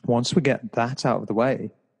 once we get that out of the way,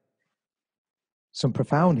 some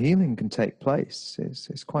profound healing can take place.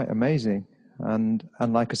 It's quite amazing. And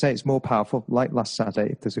like I say, it's more powerful, like last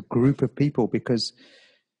Saturday, if there's a group of people, because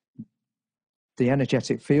the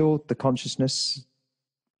energetic field, the consciousness,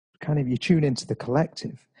 kind of you tune into the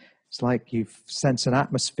collective. It's like you sense an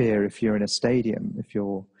atmosphere if you're in a stadium. If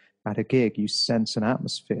you're at a gig, you sense an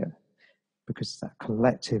atmosphere because it's that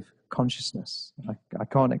collective consciousness. I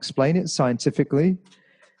can't explain it scientifically,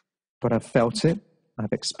 but I've felt it,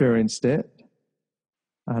 I've experienced it,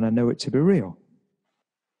 and I know it to be real.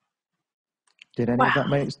 Did any of that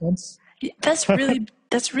make sense? That's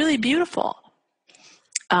really beautiful.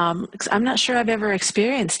 'Cause I'm not sure I've ever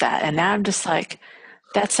experienced that. And now I'm just like,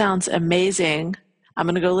 that sounds amazing. I'm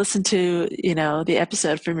going to go listen to, the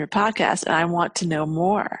episode from your podcast, and I want to know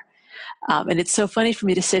more. And it's so funny for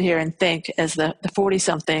me to sit here and think, as the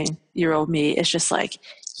 40-something-year-old me is just like,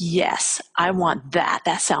 yes, I want that.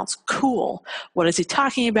 That sounds cool. What is he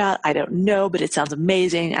talking about? I don't know, but it sounds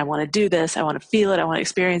amazing. I want to do this. I want to feel it. I want to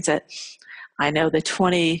experience it. I know the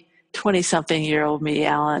 20-something-year-old me,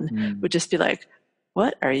 Alan, would just be like,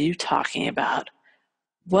 what are you talking about?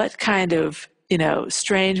 What kind of,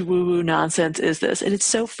 strange woo-woo nonsense is this? And it's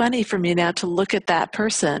so funny for me now to look at that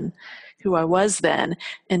person who I was then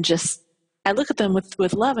and just, I look at them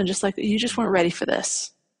with love and just like, you just weren't ready for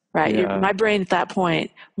this, right? Yeah. My brain at that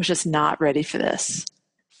point was just not ready for this.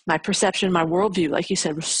 My perception, my worldview, like you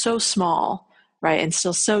said, was so small, right? And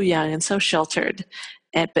still so young and so sheltered.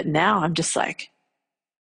 But now I'm just like,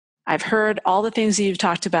 I've heard all the things that you've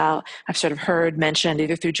talked about. I've sort of heard mentioned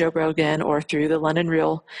either through Joe Rogan or through the London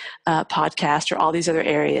Real podcast or all these other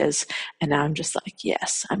areas. And now I'm just like,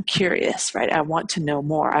 yes, I'm curious, right? I want to know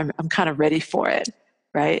more. I'm kind of ready for it,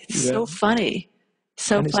 right? It's so funny.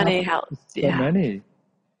 So funny how, many.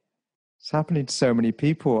 It's happening to so many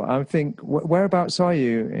people. I think, whereabouts are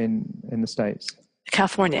you in the States?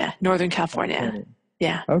 California, Northern California.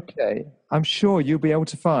 Yeah. Okay. I'm sure you'll be able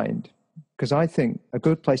to find, because I think a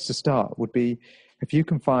good place to start would be if you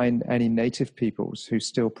can find any native peoples who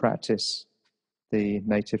still practice the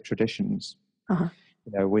native traditions.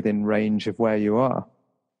 within range of where you are.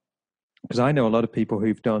 Because I know a lot of people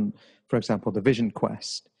who've done, for example, the Vision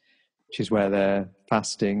Quest, which is where they're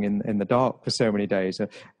fasting in the dark for so many days.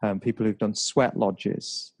 People who've done sweat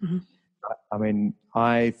lodges. Mm-hmm. I mean,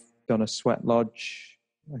 I've done a sweat lodge,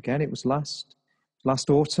 again, it was last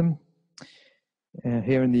autumn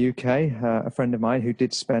here in the UK. A friend of mine who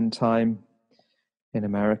did spend time in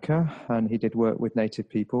America, and he did work with native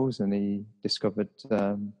peoples, and he discovered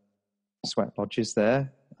sweat lodges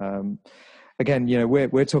there. Again,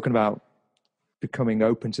 we're talking about becoming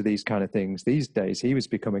open to these kind of things these days. He was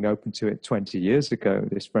becoming open to it 20 years ago,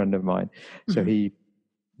 this friend of mine. Mm-hmm. So he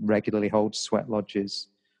regularly holds sweat lodges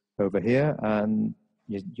over here, and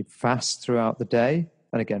you fast throughout the day.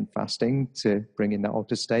 And again, fasting to bring in that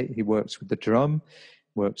altered state. He works with the drum,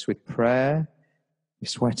 works with prayer. You're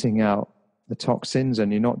sweating out the toxins,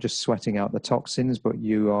 and you're not just sweating out the toxins, but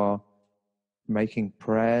you are making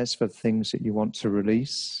prayers for things that you want to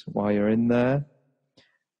release while you're in there.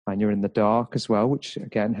 And you're in the dark as well, which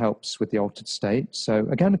again helps with the altered state. So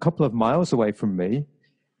again, a couple of miles away from me,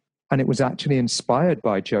 and it was actually inspired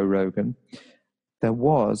by Joe Rogan. There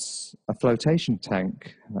was a flotation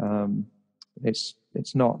tank.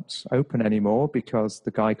 It's not open anymore because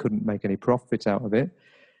the guy couldn't make any profit out of it.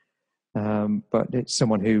 But it's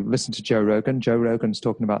someone who listened to Joe Rogan. Joe Rogan's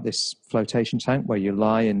talking about this flotation tank where you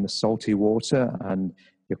lie in the salty water and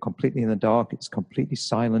you're completely in the dark. It's completely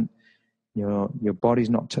silent. Your body's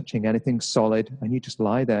not touching anything solid, and you just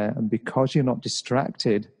lie there. And because you're not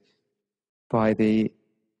distracted by the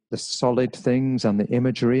solid things and the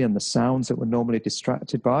imagery and the sounds that we're normally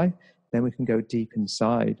distracted by, then we can go deep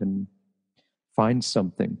inside and find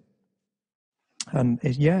something. And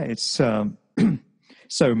it's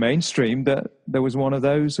so mainstream that there was one of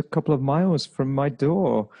those a couple of miles from my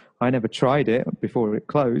door. I never tried it before it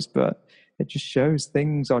closed, but it just shows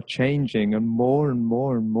things are changing, and more and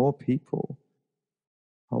more people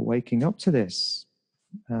are waking up to this.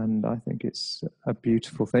 And I think it's a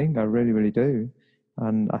beautiful thing. I really, really do.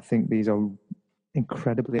 And I think these are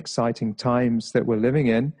incredibly exciting times that we're living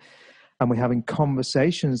in. And we're having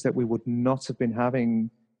conversations that we would not have been having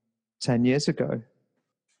 10 years ago.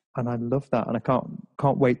 And I love that. And I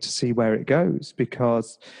can't wait to see where it goes.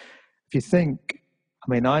 Because if you think,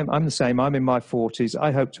 I mean, I'm the same. I'm in my 40s.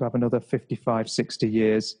 I hope to have another 55, 60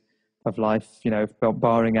 years of life,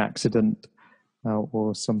 barring accident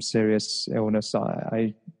or some serious illness.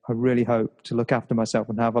 I really hope to look after myself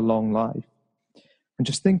and have a long life. And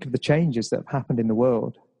just think of the changes that have happened in the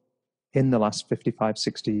world in the last 55,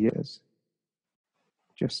 60 years.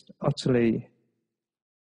 Just utterly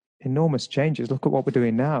enormous changes. Look at what we're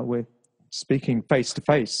doing now. We're speaking face to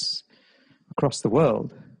face across the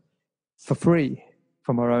world for free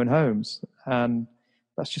from our own homes, and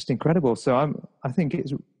that's just incredible. So I think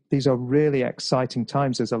these are really exciting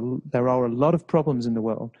times. There are a lot of problems in the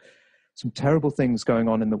world, some terrible things going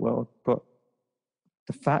on in the world, but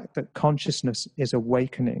the fact that consciousness is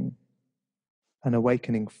awakening, and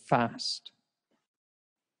awakening fast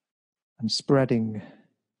and spreading,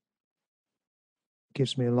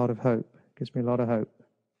 gives me a lot of hope.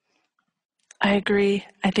 I agree.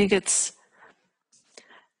 I think it's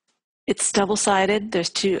double-sided. There's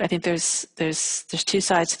two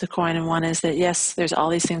sides to the coin, and one is that yes, there's all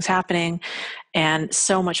these things happening and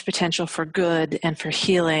so much potential for good and for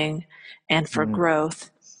healing and for growth.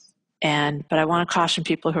 But I want to caution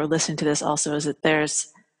people who are listening to this also is that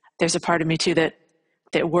there's a part of me too that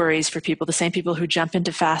worries for people, the same people who jump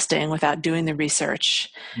into fasting without doing the research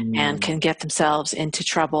and can get themselves into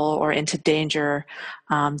trouble or into danger,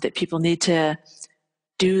 that people need to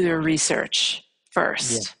do their research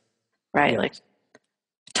first. Yeah. Right? Yes. Like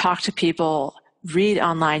talk to people, read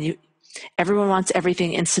online. Everyone wants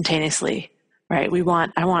everything instantaneously, right?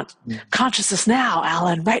 I want consciousness now,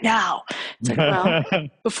 Alan, right now. It's like, well,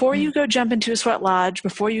 before you go jump into a sweat lodge,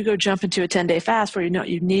 before you go jump into a 10-day fast,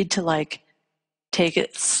 you need to take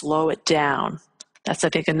it, slow it down. That's, I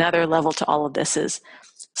think, another level to all of this is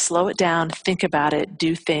slow it down, think about it,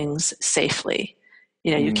 do things safely.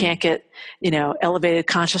 You can't get, elevated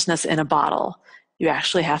consciousness in a bottle. You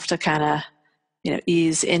actually have to kind of,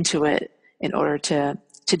 ease into it in order to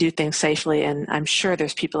do things safely. And I'm sure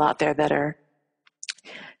there's people out there that are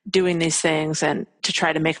doing these things and to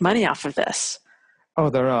try to make money off of this. Oh,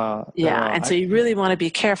 there are. And so you really want to be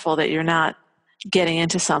careful that you're not getting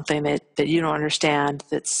into something that you don't understand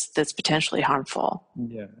that's potentially harmful.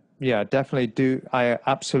 Yeah, definitely. I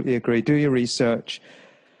absolutely agree. Do your research.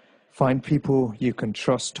 Find people you can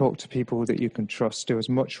trust, talk to people that you can trust, do as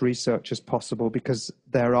much research as possible, because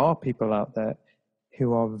there are people out there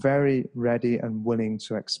who are very ready and willing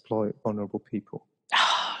to exploit vulnerable people.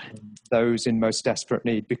 Oh, those in most desperate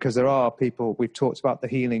need, because there are people, we've talked about the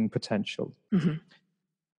healing potential. Mm-hmm.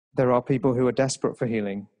 There are people who are desperate for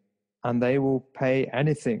healing, and they will pay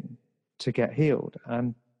anything to get healed.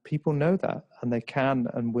 And people know that, and they can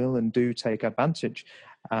and will and do take advantage.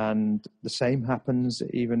 And the same happens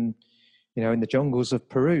even, in the jungles of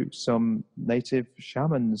Peru. Some native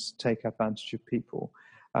shamans take advantage of people.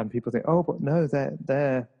 And people think, oh, but no,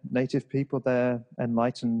 they're native people, they're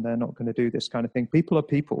enlightened, they're not going to do this kind of thing. People are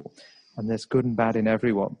people, and there's good and bad in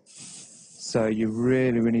everyone. So you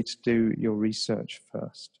really, really need to do your research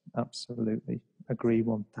first. Absolutely. Agree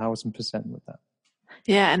 1000% with that.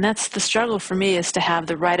 Yeah, and that's the struggle for me, is to have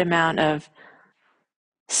the right amount of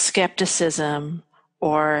skepticism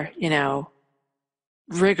or,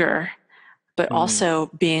 rigor, but also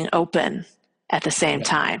being open at the same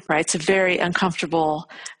time, right? It's a very uncomfortable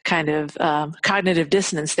kind of cognitive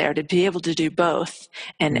dissonance there, to be able to do both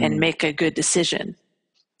and make a good decision.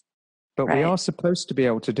 But we are supposed to be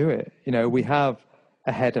able to do it. We have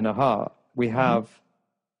a head and a heart. We have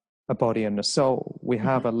a body and a soul. We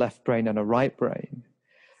have a left brain and a right brain.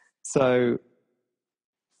 So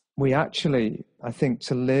we actually, I think,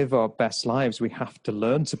 to live our best lives, we have to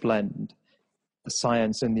learn to blend the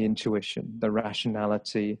science and the intuition, the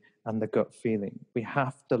rationality and the gut feeling. We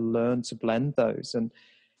have to learn to blend those. And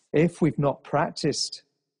if we've not practiced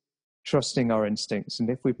trusting our instincts, and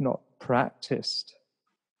if we've not practiced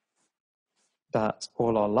that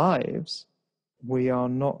all our lives, we are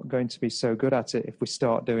not going to be so good at it if we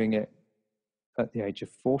start doing it at the age of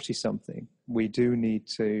 40-something. We do need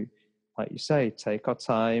to, like you say, take our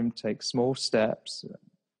time, take small steps.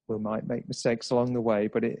 We might make mistakes along the way,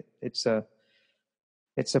 but it's a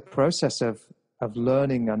process of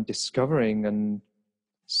learning and discovering, and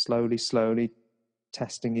slowly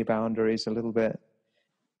testing your boundaries a little bit.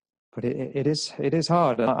 But it is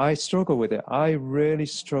hard. I struggle with it. I really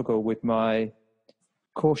struggle with my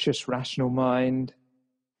cautious, rational mind,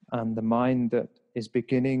 and the mind that is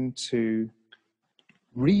beginning to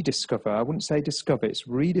rediscover. I wouldn't say discover. It's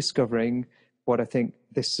rediscovering what I think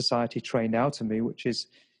this society trained out of me, which is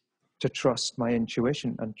to trust my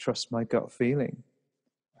intuition and trust my gut feeling.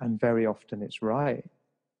 And very often it's right.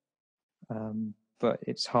 But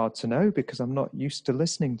it's hard to know, because I'm not used to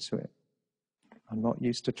listening to it. I'm not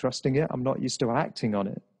used to trusting it. I'm not used to acting on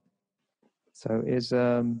it. So it's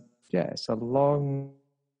a long,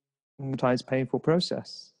 sometimes painful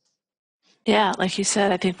process. Yeah, like you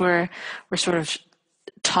said, I think we're sort of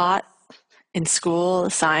taught in school,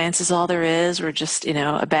 science is all there is. We're just,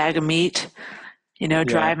 a bag of meat,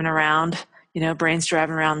 driving around, brains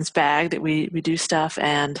driving around this bag that we do stuff.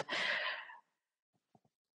 And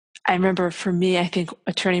I remember, for me, I think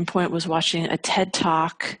a turning point was watching a TED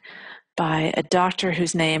Talk by a doctor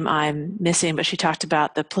whose name I'm missing, but she talked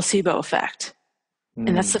about the placebo effect.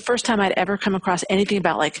 And that's the first time I'd ever come across anything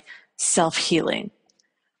about like self-healing,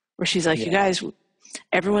 where she's like, you guys,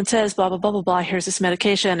 everyone says blah, blah, blah, blah, blah, here's this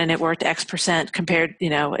medication and it worked X% compared,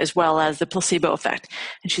 as well as the placebo effect.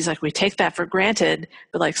 And she's like, we take that for granted,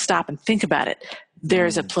 but like stop and think about it.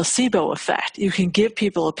 There's a placebo effect. You can give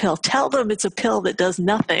people a pill, tell them it's a pill that does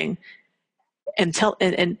nothing, and tell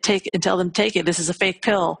them take it. This is a fake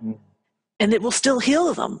pill, and it will still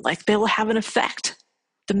heal them. Like, they will have an effect.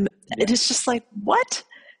 It is just like, what?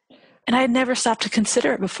 And I had never stopped to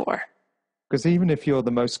consider it before. Because even if you're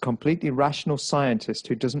the most completely rational scientist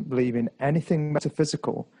who doesn't believe in anything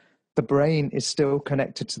metaphysical, the brain is still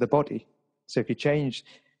connected to the body. So if you change,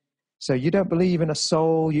 so you don't believe in a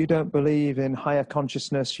soul, you don't believe in higher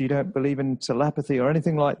consciousness, you don't believe in telepathy or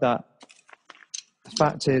anything like that. The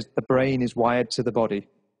fact is, the brain is wired to the body.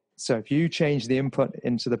 So if you change the input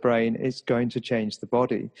into the brain, it's going to change the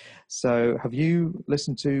body. So have you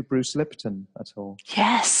listened to Bruce Lipton at all?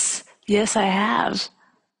 Yes, I have.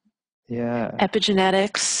 Yeah.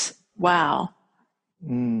 Epigenetics. Wow.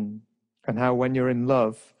 And how when you're in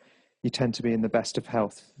love, you tend to be in the best of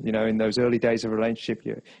health. In those early days of a relationship,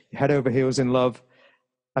 you're head over heels in love.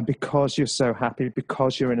 And because you're so happy,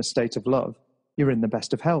 because you're in a state of love, you're in the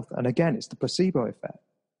best of health. And again, it's the placebo effect.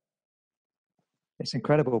 It's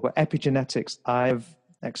incredible. But epigenetics, I've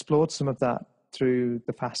explored some of that through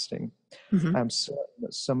the fasting. I'm certain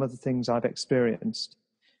that some of the things I've experienced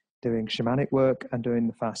doing shamanic work and doing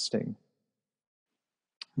the fasting,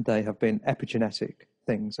 they have been epigenetic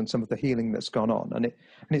things, and some of the healing that's gone on. And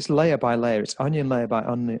it's layer by layer. It's onion layer by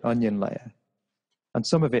onion layer. And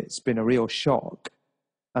some of it's been a real shock.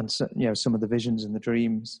 And so, some of the visions and the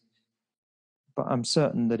dreams. But I'm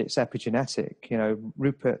certain that it's epigenetic.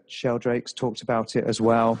 Rupert Sheldrake's talked about it as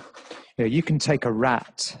well. You can take a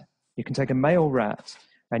rat, you can take a male rat,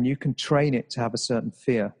 and you can train it to have a certain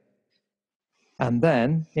fear. and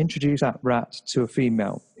then introduce that rat to a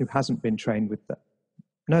female who hasn't been trained with that.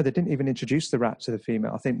 No, they didn't even introduce the rat to the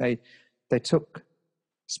female. I think they took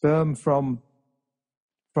sperm from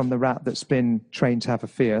the rat that's been trained to have a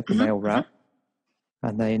fear, the male rat,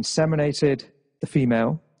 and they inseminated the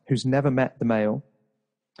female who's never met the male.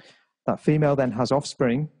 That female then has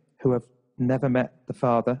offspring who have never met the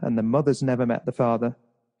father, and the mother's never met the father,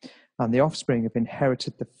 and the offspring have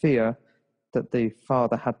inherited the fear that the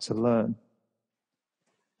father had to learn.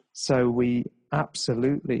 So we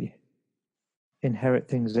absolutely inherit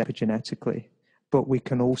things epigenetically, but we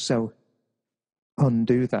can also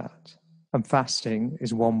undo that. And fasting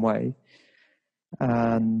is one way,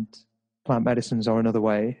 and plant medicines are another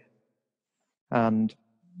way, and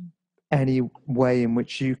any way in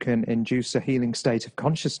which you can induce a healing state of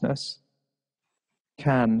consciousness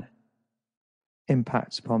can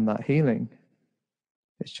impact upon that healing.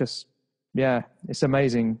 It's just, yeah, it's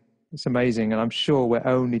amazing. It's amazing. And I'm sure we're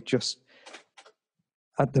only just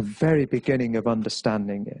at the very beginning of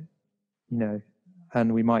understanding it, you know,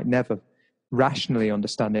 and we might never rationally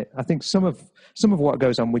understand it. I think some of what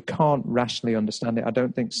goes on, we can't rationally understand it. I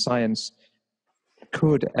don't think science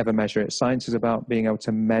could ever measure it. Science is about being able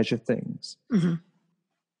to measure things. Mm-hmm.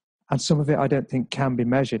 And some of it I don't think can be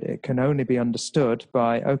measured. It can only be understood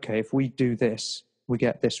by, okay, if we do this, we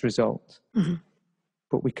get this result. Mm-hmm.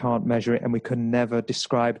 But we can't measure it, and we can never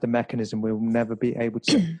describe the mechanism. We will never be able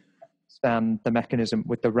to understand the mechanism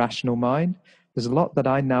with the rational mind. There's a lot that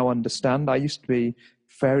I now understand. I used to be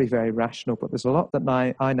very, very rational, but there's a lot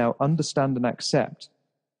that I now understand and accept,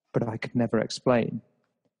 but I could never explain.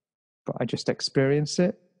 But I just experience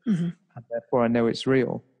it, mm-hmm. and therefore I know it's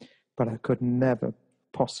real. But I could never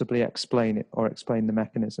possibly explain it or explain the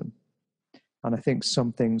mechanism. And I think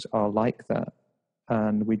some things are like that,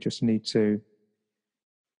 and we just need to...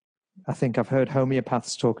 I think I've heard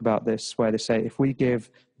homeopaths talk about this, where they say, if we give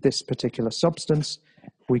this particular substance,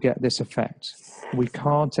 we get this effect. We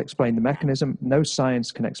can't explain the mechanism. No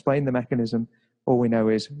science can explain the mechanism. All we know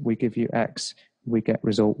is we give you X, we get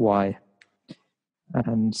result Y.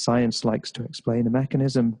 And science likes to explain the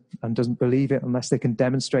mechanism and doesn't believe it unless they can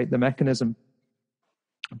demonstrate the mechanism.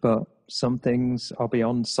 But some things are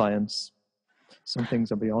beyond science. Some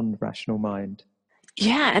things are beyond rational mind.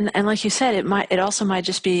 Yeah, and like you said, it also might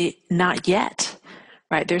just be not yet,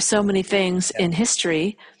 right? There's so many things in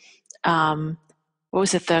history. What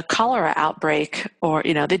was it? The cholera outbreak, or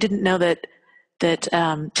they didn't know that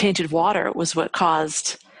tainted water was what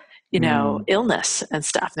caused illness and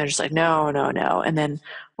stuff. And they're just like, no. And then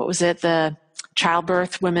what was it? The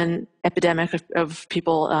childbirth women epidemic of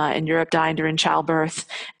people in Europe dying during childbirth.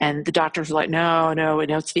 And the doctors were like, no,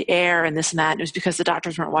 it's the air and this and that. And it was because the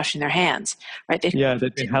doctors weren't washing their hands, right?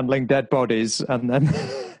 They'd been handling dead bodies and then...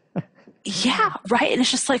 Yeah, right. And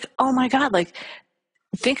it's just like, oh my God, like,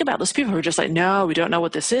 think about those people who are just like, no, we don't know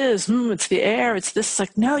what this is. It's the air. It's this. It's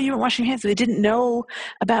like, no, you weren't washing your hands. They didn't know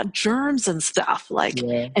about germs and stuff. Like,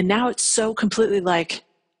 and now it's so completely like,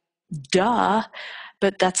 duh,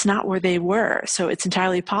 but that's not where they were. So it's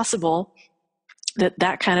entirely possible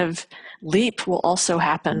that kind of leap will also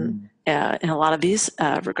happen in a lot of these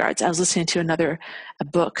regards. I was listening to a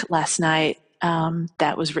book last night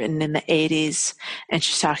that was written in the 80s, and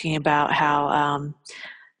she's talking about how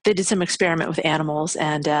they did some experiment with animals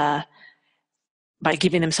and by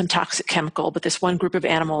giving them some toxic chemical, but this one group of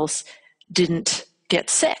animals didn't get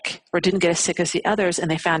sick or didn't get as sick as the others, and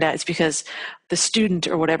they found out it's because the student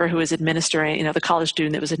or whatever who was administering, the college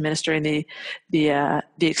student that was administering the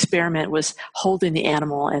experiment was holding the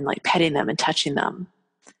animal and like petting them and touching them.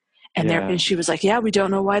 And she was like, yeah, we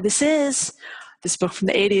don't know why this is. This book from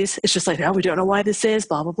the 80s, it's just like, oh, we don't know why this is,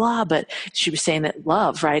 blah, blah, blah. But she was saying that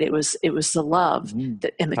love, right? It was the love and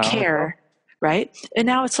the care, right? And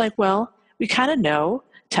now it's like, well, we kind of know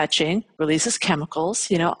touching releases chemicals,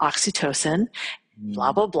 oxytocin,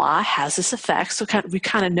 blah, blah, blah, has this effect. So we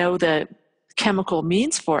kind of know the chemical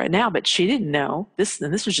means for it now, but she didn't know this.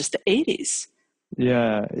 And this was just the 80s.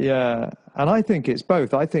 Yeah. And I think it's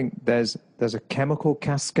both. I think there's a chemical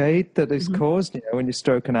cascade that is caused, when you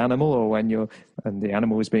stroke an animal or and the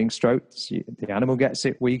animal is being stroked, the animal gets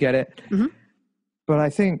it, we get it. Mm-hmm. But I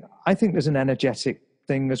think there's an energetic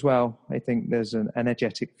thing as well. I think there's an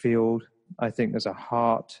energetic field. I think there's a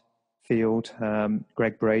heart field.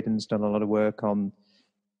 Greg Braden's done a lot of work on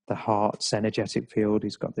the heart's energetic field.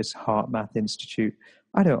 He's got this Heart Math Institute.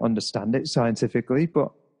 I don't understand it scientifically,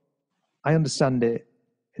 but I understand it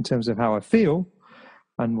in terms of how I feel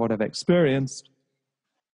and what I've experienced.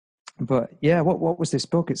 But yeah, what was this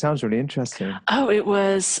book? It sounds really interesting. Oh, it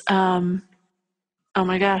was, oh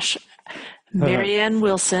my gosh, Marianne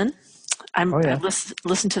Wilson. Oh yeah. I've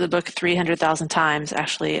listened to the book 300,000 times.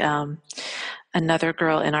 Actually, another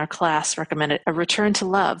girl in our class recommended A Return to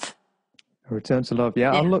Love. A Return to Love.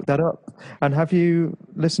 Yeah, I'll Yeah. look that up. And have you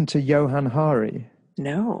listened to Johann Hari?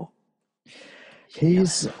 No.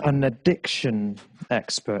 He's an addiction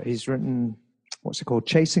expert. He's written, what's it called?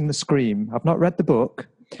 Chasing the Scream. I've not read the book,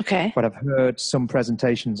 Okay. but I've heard some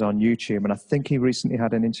presentations on YouTube. And I think he recently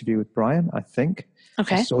had an interview with Brian, I think.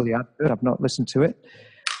 Okay. I saw the advert. I've not listened to it.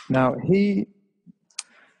 Now, he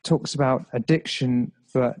talks about addiction,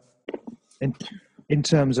 but in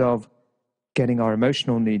terms of getting our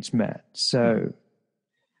emotional needs met. So,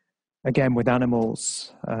 again, with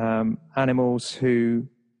animals, animals who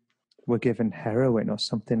were given heroin or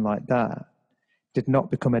something like that did not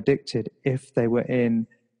become addicted if they were in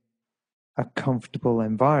a comfortable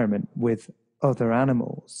environment with other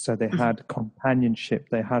animals. So they had companionship,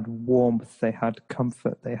 they had warmth, they had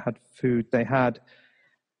comfort, they had food, they had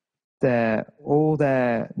all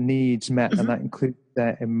their needs met, and that includes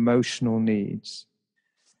their emotional needs.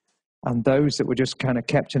 And those that were just kind of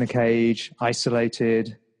kept in a cage,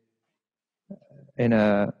 isolated, in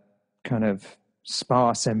a kind of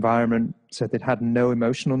sparse environment, so they'd had no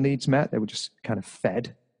emotional needs met, they were just kind of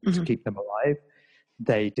fed to keep them alive,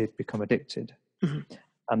 they did become addicted.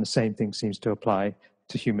 And the same thing seems to apply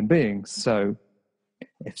to human beings. So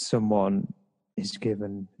if someone is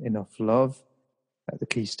given enough love at the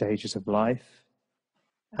key stages of life,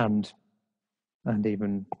 and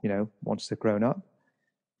even, once they're grown up,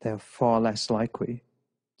 they're far less likely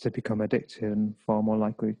to become addicted and far more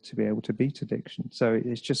likely to be able to beat addiction. So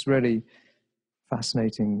it's just really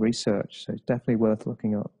fascinating research. So it's definitely worth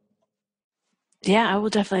looking up. Yeah, I will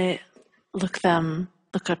definitely look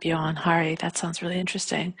up Johann Hari. That sounds really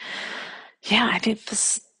interesting. Yeah, I think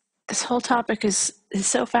this whole topic is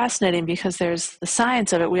so fascinating because there's the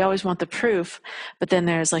science of it. We always want the proof, but then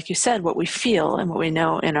there's, like you said, what we feel and what we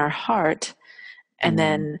know in our heart. And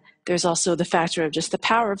then there's also the factor of just the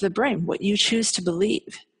power of the brain, what you choose to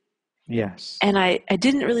believe. Yes. And I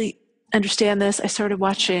didn't really understand this. I started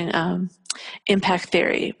watching Impact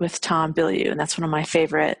Theory with Tom Bilyeu, and that's one of my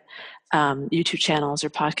favorite YouTube channels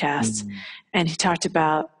or podcasts. And he talks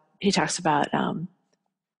about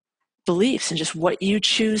beliefs and just what you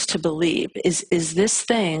choose to believe. Is this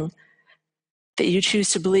thing that you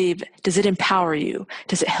choose to believe, does it empower you?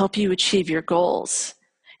 Does it help you achieve your goals?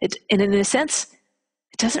 And in a sense,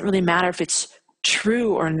 it doesn't really matter if it's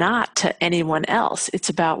true or not to anyone else. It's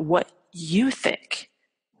about what you think.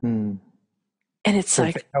 And it's so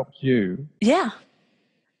like, if it helps you. Yeah.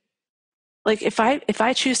 Like if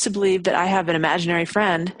I choose to believe that I have an imaginary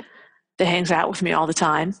friend that hangs out with me all the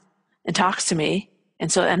time and talks to me,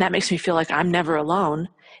 and that makes me feel like I'm never alone,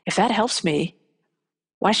 if that helps me,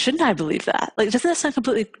 why shouldn't I believe that? Like, doesn't that sound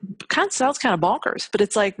sounds kind of bonkers? But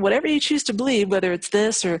it's like, whatever you choose to believe, whether it's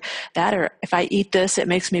this or that, or if I eat this, it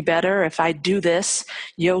makes me better. If I do this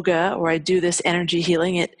yoga or I do this energy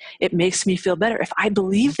healing, it makes me feel better. If I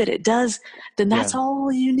believe that it does, then that's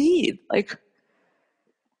all you need. Like,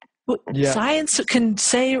 science can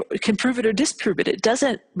prove it or disprove it. It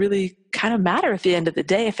doesn't really kind of matter at the end of the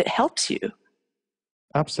day if it helps you.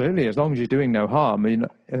 Absolutely. As long as you're doing no harm,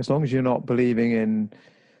 as long as you're not believing in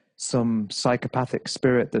some psychopathic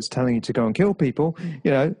spirit that's telling you to go and kill people,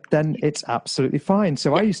 then it's absolutely fine.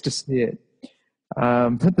 So I used to see it.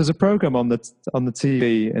 There's a program on the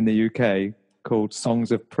TV in the UK called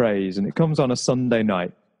Songs of Praise, and it comes on a Sunday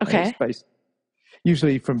night. Okay. It's based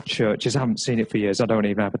usually from churches. I haven't seen it for years. I don't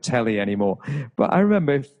even have a telly anymore. But I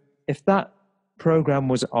remember if that program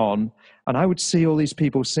was on, and I would see all these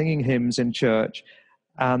people singing hymns in church,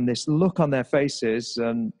 and this look on their faces,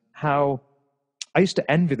 and how I used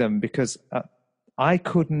to envy them because I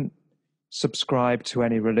couldn't subscribe to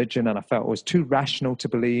any religion, and I felt it was too rational to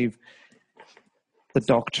believe the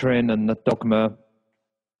doctrine and the dogma.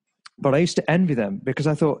 But I used to envy them because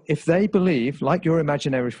I thought, if they believe, like your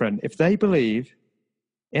imaginary friend, if they believe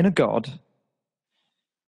in a God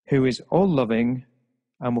who is all loving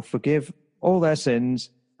and will forgive all their sins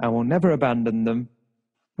and will never abandon them,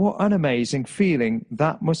 what an amazing feeling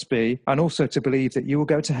that must be. And also to believe that you will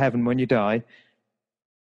go to heaven when you die.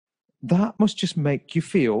 That must just make you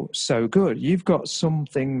feel so good. You've got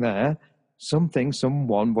something there,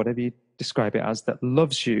 someone, whatever you describe it as, that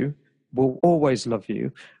loves you, will always love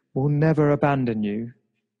you, will never abandon you,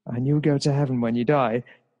 and you'll go to heaven when you die.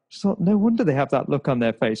 So no wonder they have that look on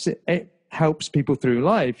their face. It helps people through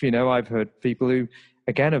life. I've heard people who,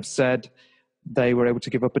 again, have said they were able to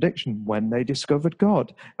give up addiction when they discovered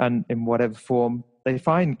God, and in whatever form they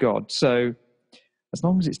find God. So as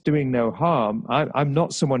long as it's doing no harm, I'm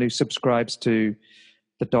not someone who subscribes to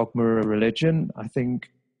the dogma of religion. I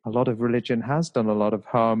think a lot of religion has done a lot of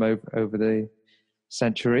harm over the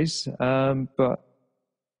centuries. But,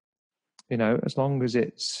 as long as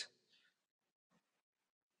it's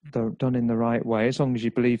done in the right way, as long as you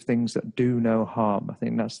believe things that do no harm, I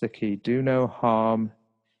think that's the key. Do no harm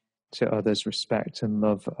to others, respect and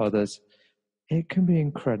love others. It can be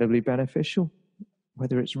incredibly beneficial,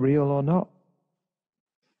 whether it's real or not.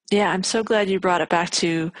 Yeah, I'm so glad you brought it back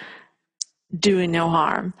to doing no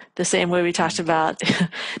harm, the same way we talked about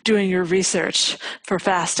doing your research for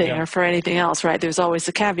fasting or for anything else, right? There's always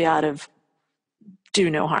the caveat of do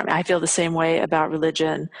no harm. I feel the same way about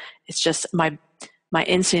religion. It's just my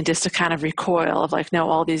instinct is to kind of recoil of like, no,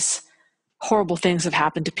 all these horrible things have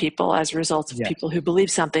happened to people as a result of people who believe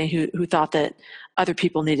something, who thought that other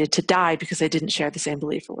people needed to die because they didn't share the same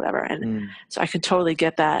belief or whatever. And so I can totally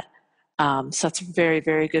get that. So that's a very,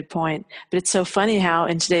 very good point. But it's so funny how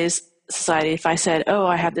in today's society, if I said, oh,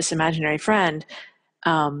 I have this imaginary friend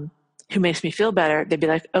who makes me feel better, they'd be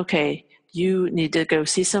like, okay, you need to go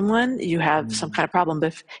see someone. You have some kind of problem.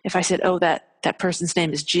 But if I said, oh, that person's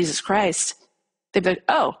name is Jesus Christ, they'd be like,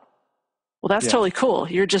 oh, well, that's totally cool.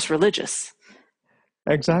 You're just religious.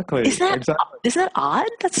 Exactly. Isn't that odd?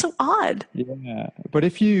 That's so odd. Yeah. But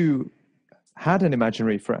if you had an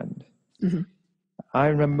imaginary friend, I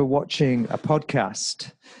remember watching a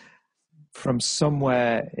podcast from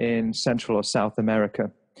somewhere in Central or South America,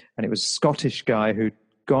 and it was a Scottish guy who'd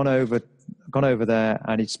gone over there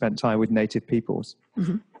and he'd spent time with native peoples.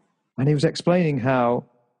 And he was explaining how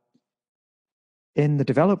in the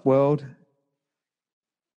developed world,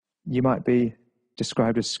 you might be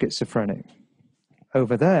described as schizophrenic.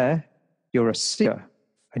 Over there, you're a seer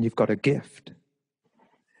and you've got a gift.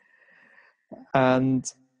 And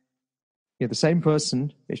you're the same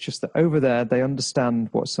person. It's just that over there, they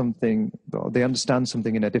understand something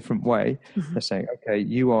in a different way. They're saying, okay,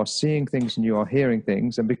 you are seeing things and you are hearing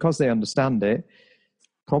things. And because they understand it,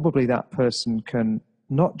 probably that person can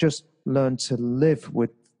not just learn to live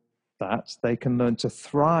with that, they can learn to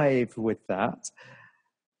thrive with that.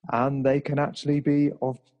 And they can actually be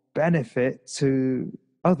of benefit to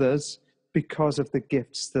others because of the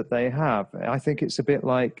gifts that they have. I think it's a bit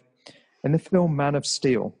like in the film Man of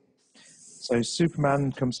Steel. So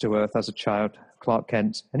Superman comes to Earth as a child, Clark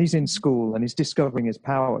Kent, and he's in school and he's discovering his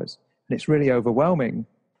powers. And it's really overwhelming,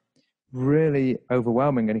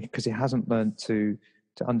 and because he hasn't learned to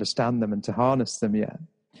understand them and to harness them yet.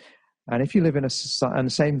 And if you live in a society, and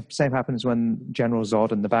the same happens when General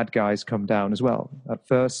Zod and the bad guys come down as well. At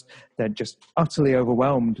first, they're just utterly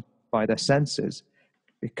overwhelmed by their senses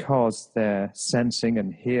because they're sensing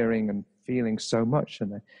and hearing and feeling so much,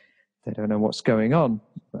 and they don't know what's going on,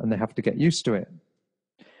 and they have to get used to it.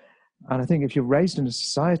 And I think if you're raised in a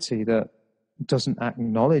society that doesn't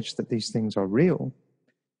acknowledge that these things are real,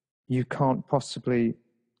 you can't possibly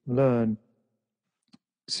learn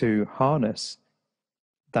to harness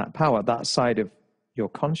that power, that side of your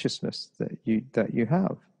consciousness that you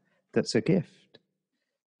have, that's a gift.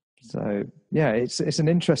 So yeah, it's an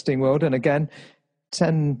interesting world. And again,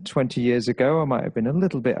 10, 20 years ago, I might have been a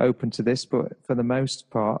little bit open to this, but for the most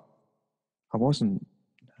part, I wasn't.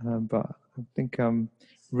 But I think I'm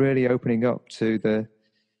really opening up to the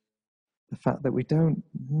fact that we don't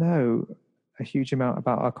know a huge amount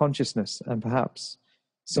about our consciousness, and perhaps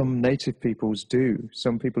some native peoples do.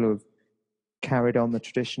 Some people who have carried on the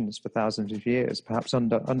traditions for thousands of years perhaps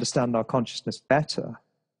understand our consciousness better.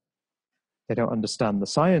 They don't understand the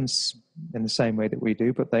science in the same way that we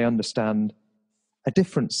do, but they understand a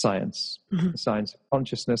different science, the science of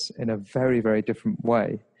consciousness, in a very, very different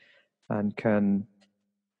way, and can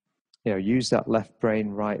use that left brain,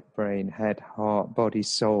 right brain, head, heart, body,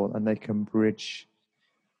 soul, and they can bridge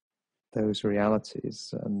those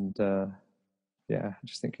realities. And I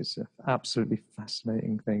just think it's an absolutely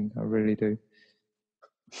fascinating thing. I really do.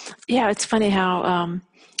 Yeah, it's funny how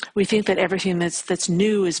we think that everything that's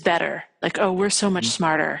new is better. Like, oh, we're so much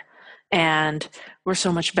smarter, and we're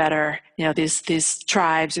so much better. These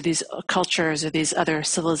tribes or these cultures or these other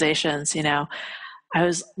civilizations. I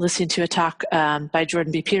was listening to a talk by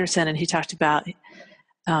Jordan B. Peterson, and he talked about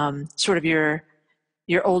sort of your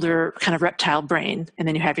older kind of reptile brain, and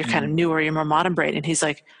then you have your kind of newer, your more modern brain. And he's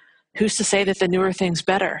like, who's to say that the newer thing's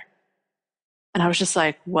better? And I was just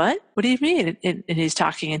like, what? What do you mean? And he's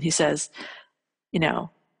talking, and he says,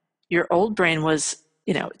 your old brain was,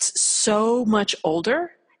 it's so much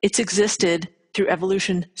older. It's existed through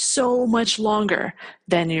evolution so much longer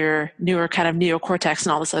than your newer kind of neocortex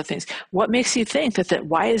and all those other things. What makes you think that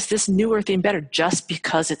why is this newer thing better? Just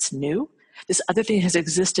because it's new? This other thing has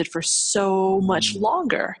existed for so much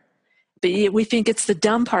longer. But we think it's the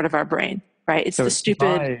dumb part of our brain, right? It's so the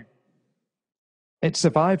stupid. it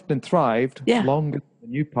survived and thrived Yeah. longer than the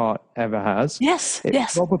new part ever has. Yes. It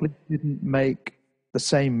Yes. probably didn't make the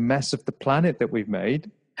same mess of the planet that we've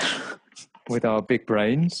made with our big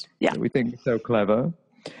brains Yeah. that we think are so clever.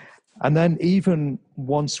 And then even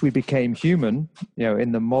once we became human,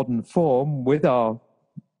 in the modern form with our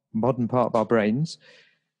modern part of our brains,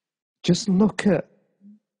 just look at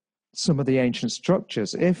some of the ancient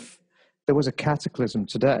structures. If there was a cataclysm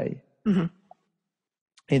today, Mm-hmm.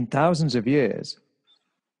 in thousands of years,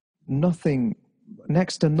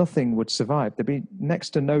 next to nothing would survive. There'd be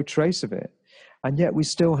next to no trace of it. And yet we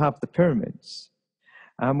still have the pyramids,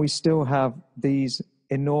 and we still have these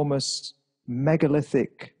enormous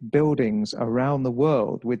megalithic buildings around the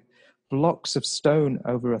world with blocks of stone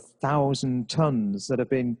over 1,000 tons that have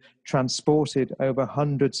been transported over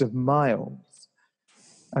hundreds of miles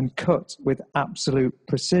and cut with absolute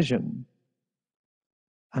precision.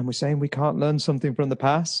 And we're saying we can't learn something from the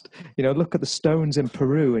past. Look at the stones in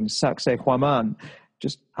Peru, in Sacsayhuaman,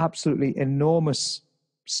 just absolutely enormous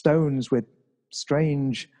stones with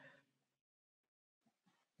strange,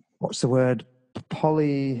 what's the word,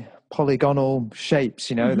 polygonal shapes,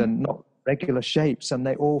 Mm-hmm. they're not regular shapes, and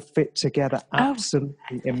they all fit together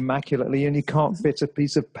absolutely immaculately, and you can't fit a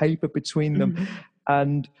piece of paper between them. Mm-hmm.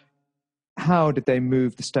 And how did they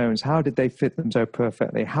move the stones? How did they fit them so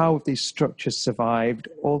perfectly? How have these structures survived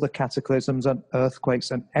all the cataclysms and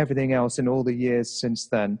earthquakes and everything else in all the years since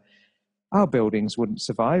then? Our buildings wouldn't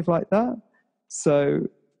survive like that. So,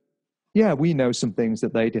 yeah, we know some things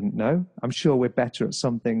that they didn't know. I'm sure we're better at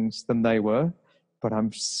some things than they were, but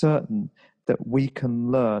I'm certain that we can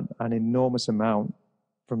learn an enormous amount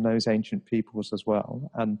from those ancient peoples as well.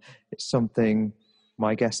 And it's something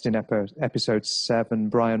my guest in episode 7,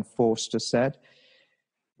 Brian Forster, said.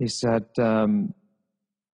 He said, he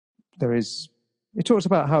talks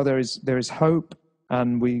about how there is hope,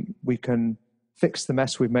 and we can fix the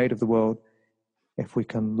mess we've made of the world if we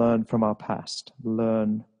can learn from our past,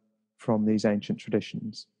 learn from these ancient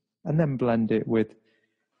traditions, and then blend it with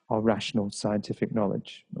our rational scientific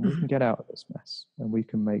knowledge. And we can get out of this mess, and we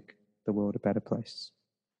can make the world a better place.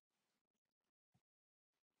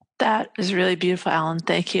 That is really beautiful, Alan.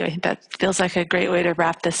 Thank you. I think that feels like a great way to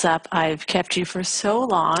wrap this up. I've kept you for so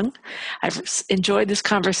long. I've enjoyed this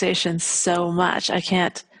conversation so much. I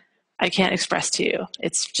can't express to you.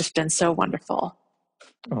 It's just been so wonderful.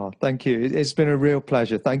 Oh, thank you. It's been a real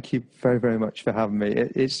pleasure. Thank you very, very much for having me.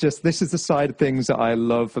 It's just, this is the side of things that I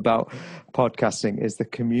love about podcasting, is the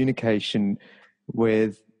communication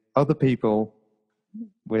with other people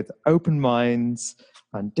with open minds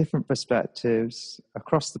and different perspectives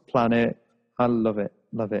across the planet. I love it.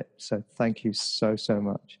 Love it. So thank you so, so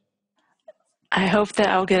much. I hope that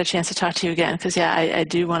I'll get a chance to talk to you again, because I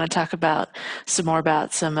do want to talk about some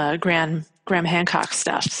Graham Hancock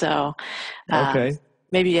stuff. So Okay.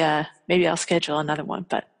 maybe I'll schedule another one.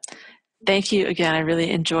 But thank you again. I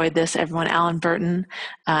really enjoyed this. Everyone, Alan Burton,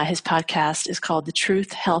 his podcast is called the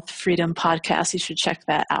Truth, Health, Freedom Podcast. You should check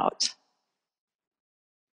that out.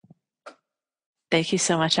 Thank you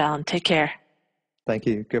so much, Alan. Take care. Thank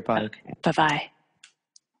you. Goodbye. Okay. Bye-bye.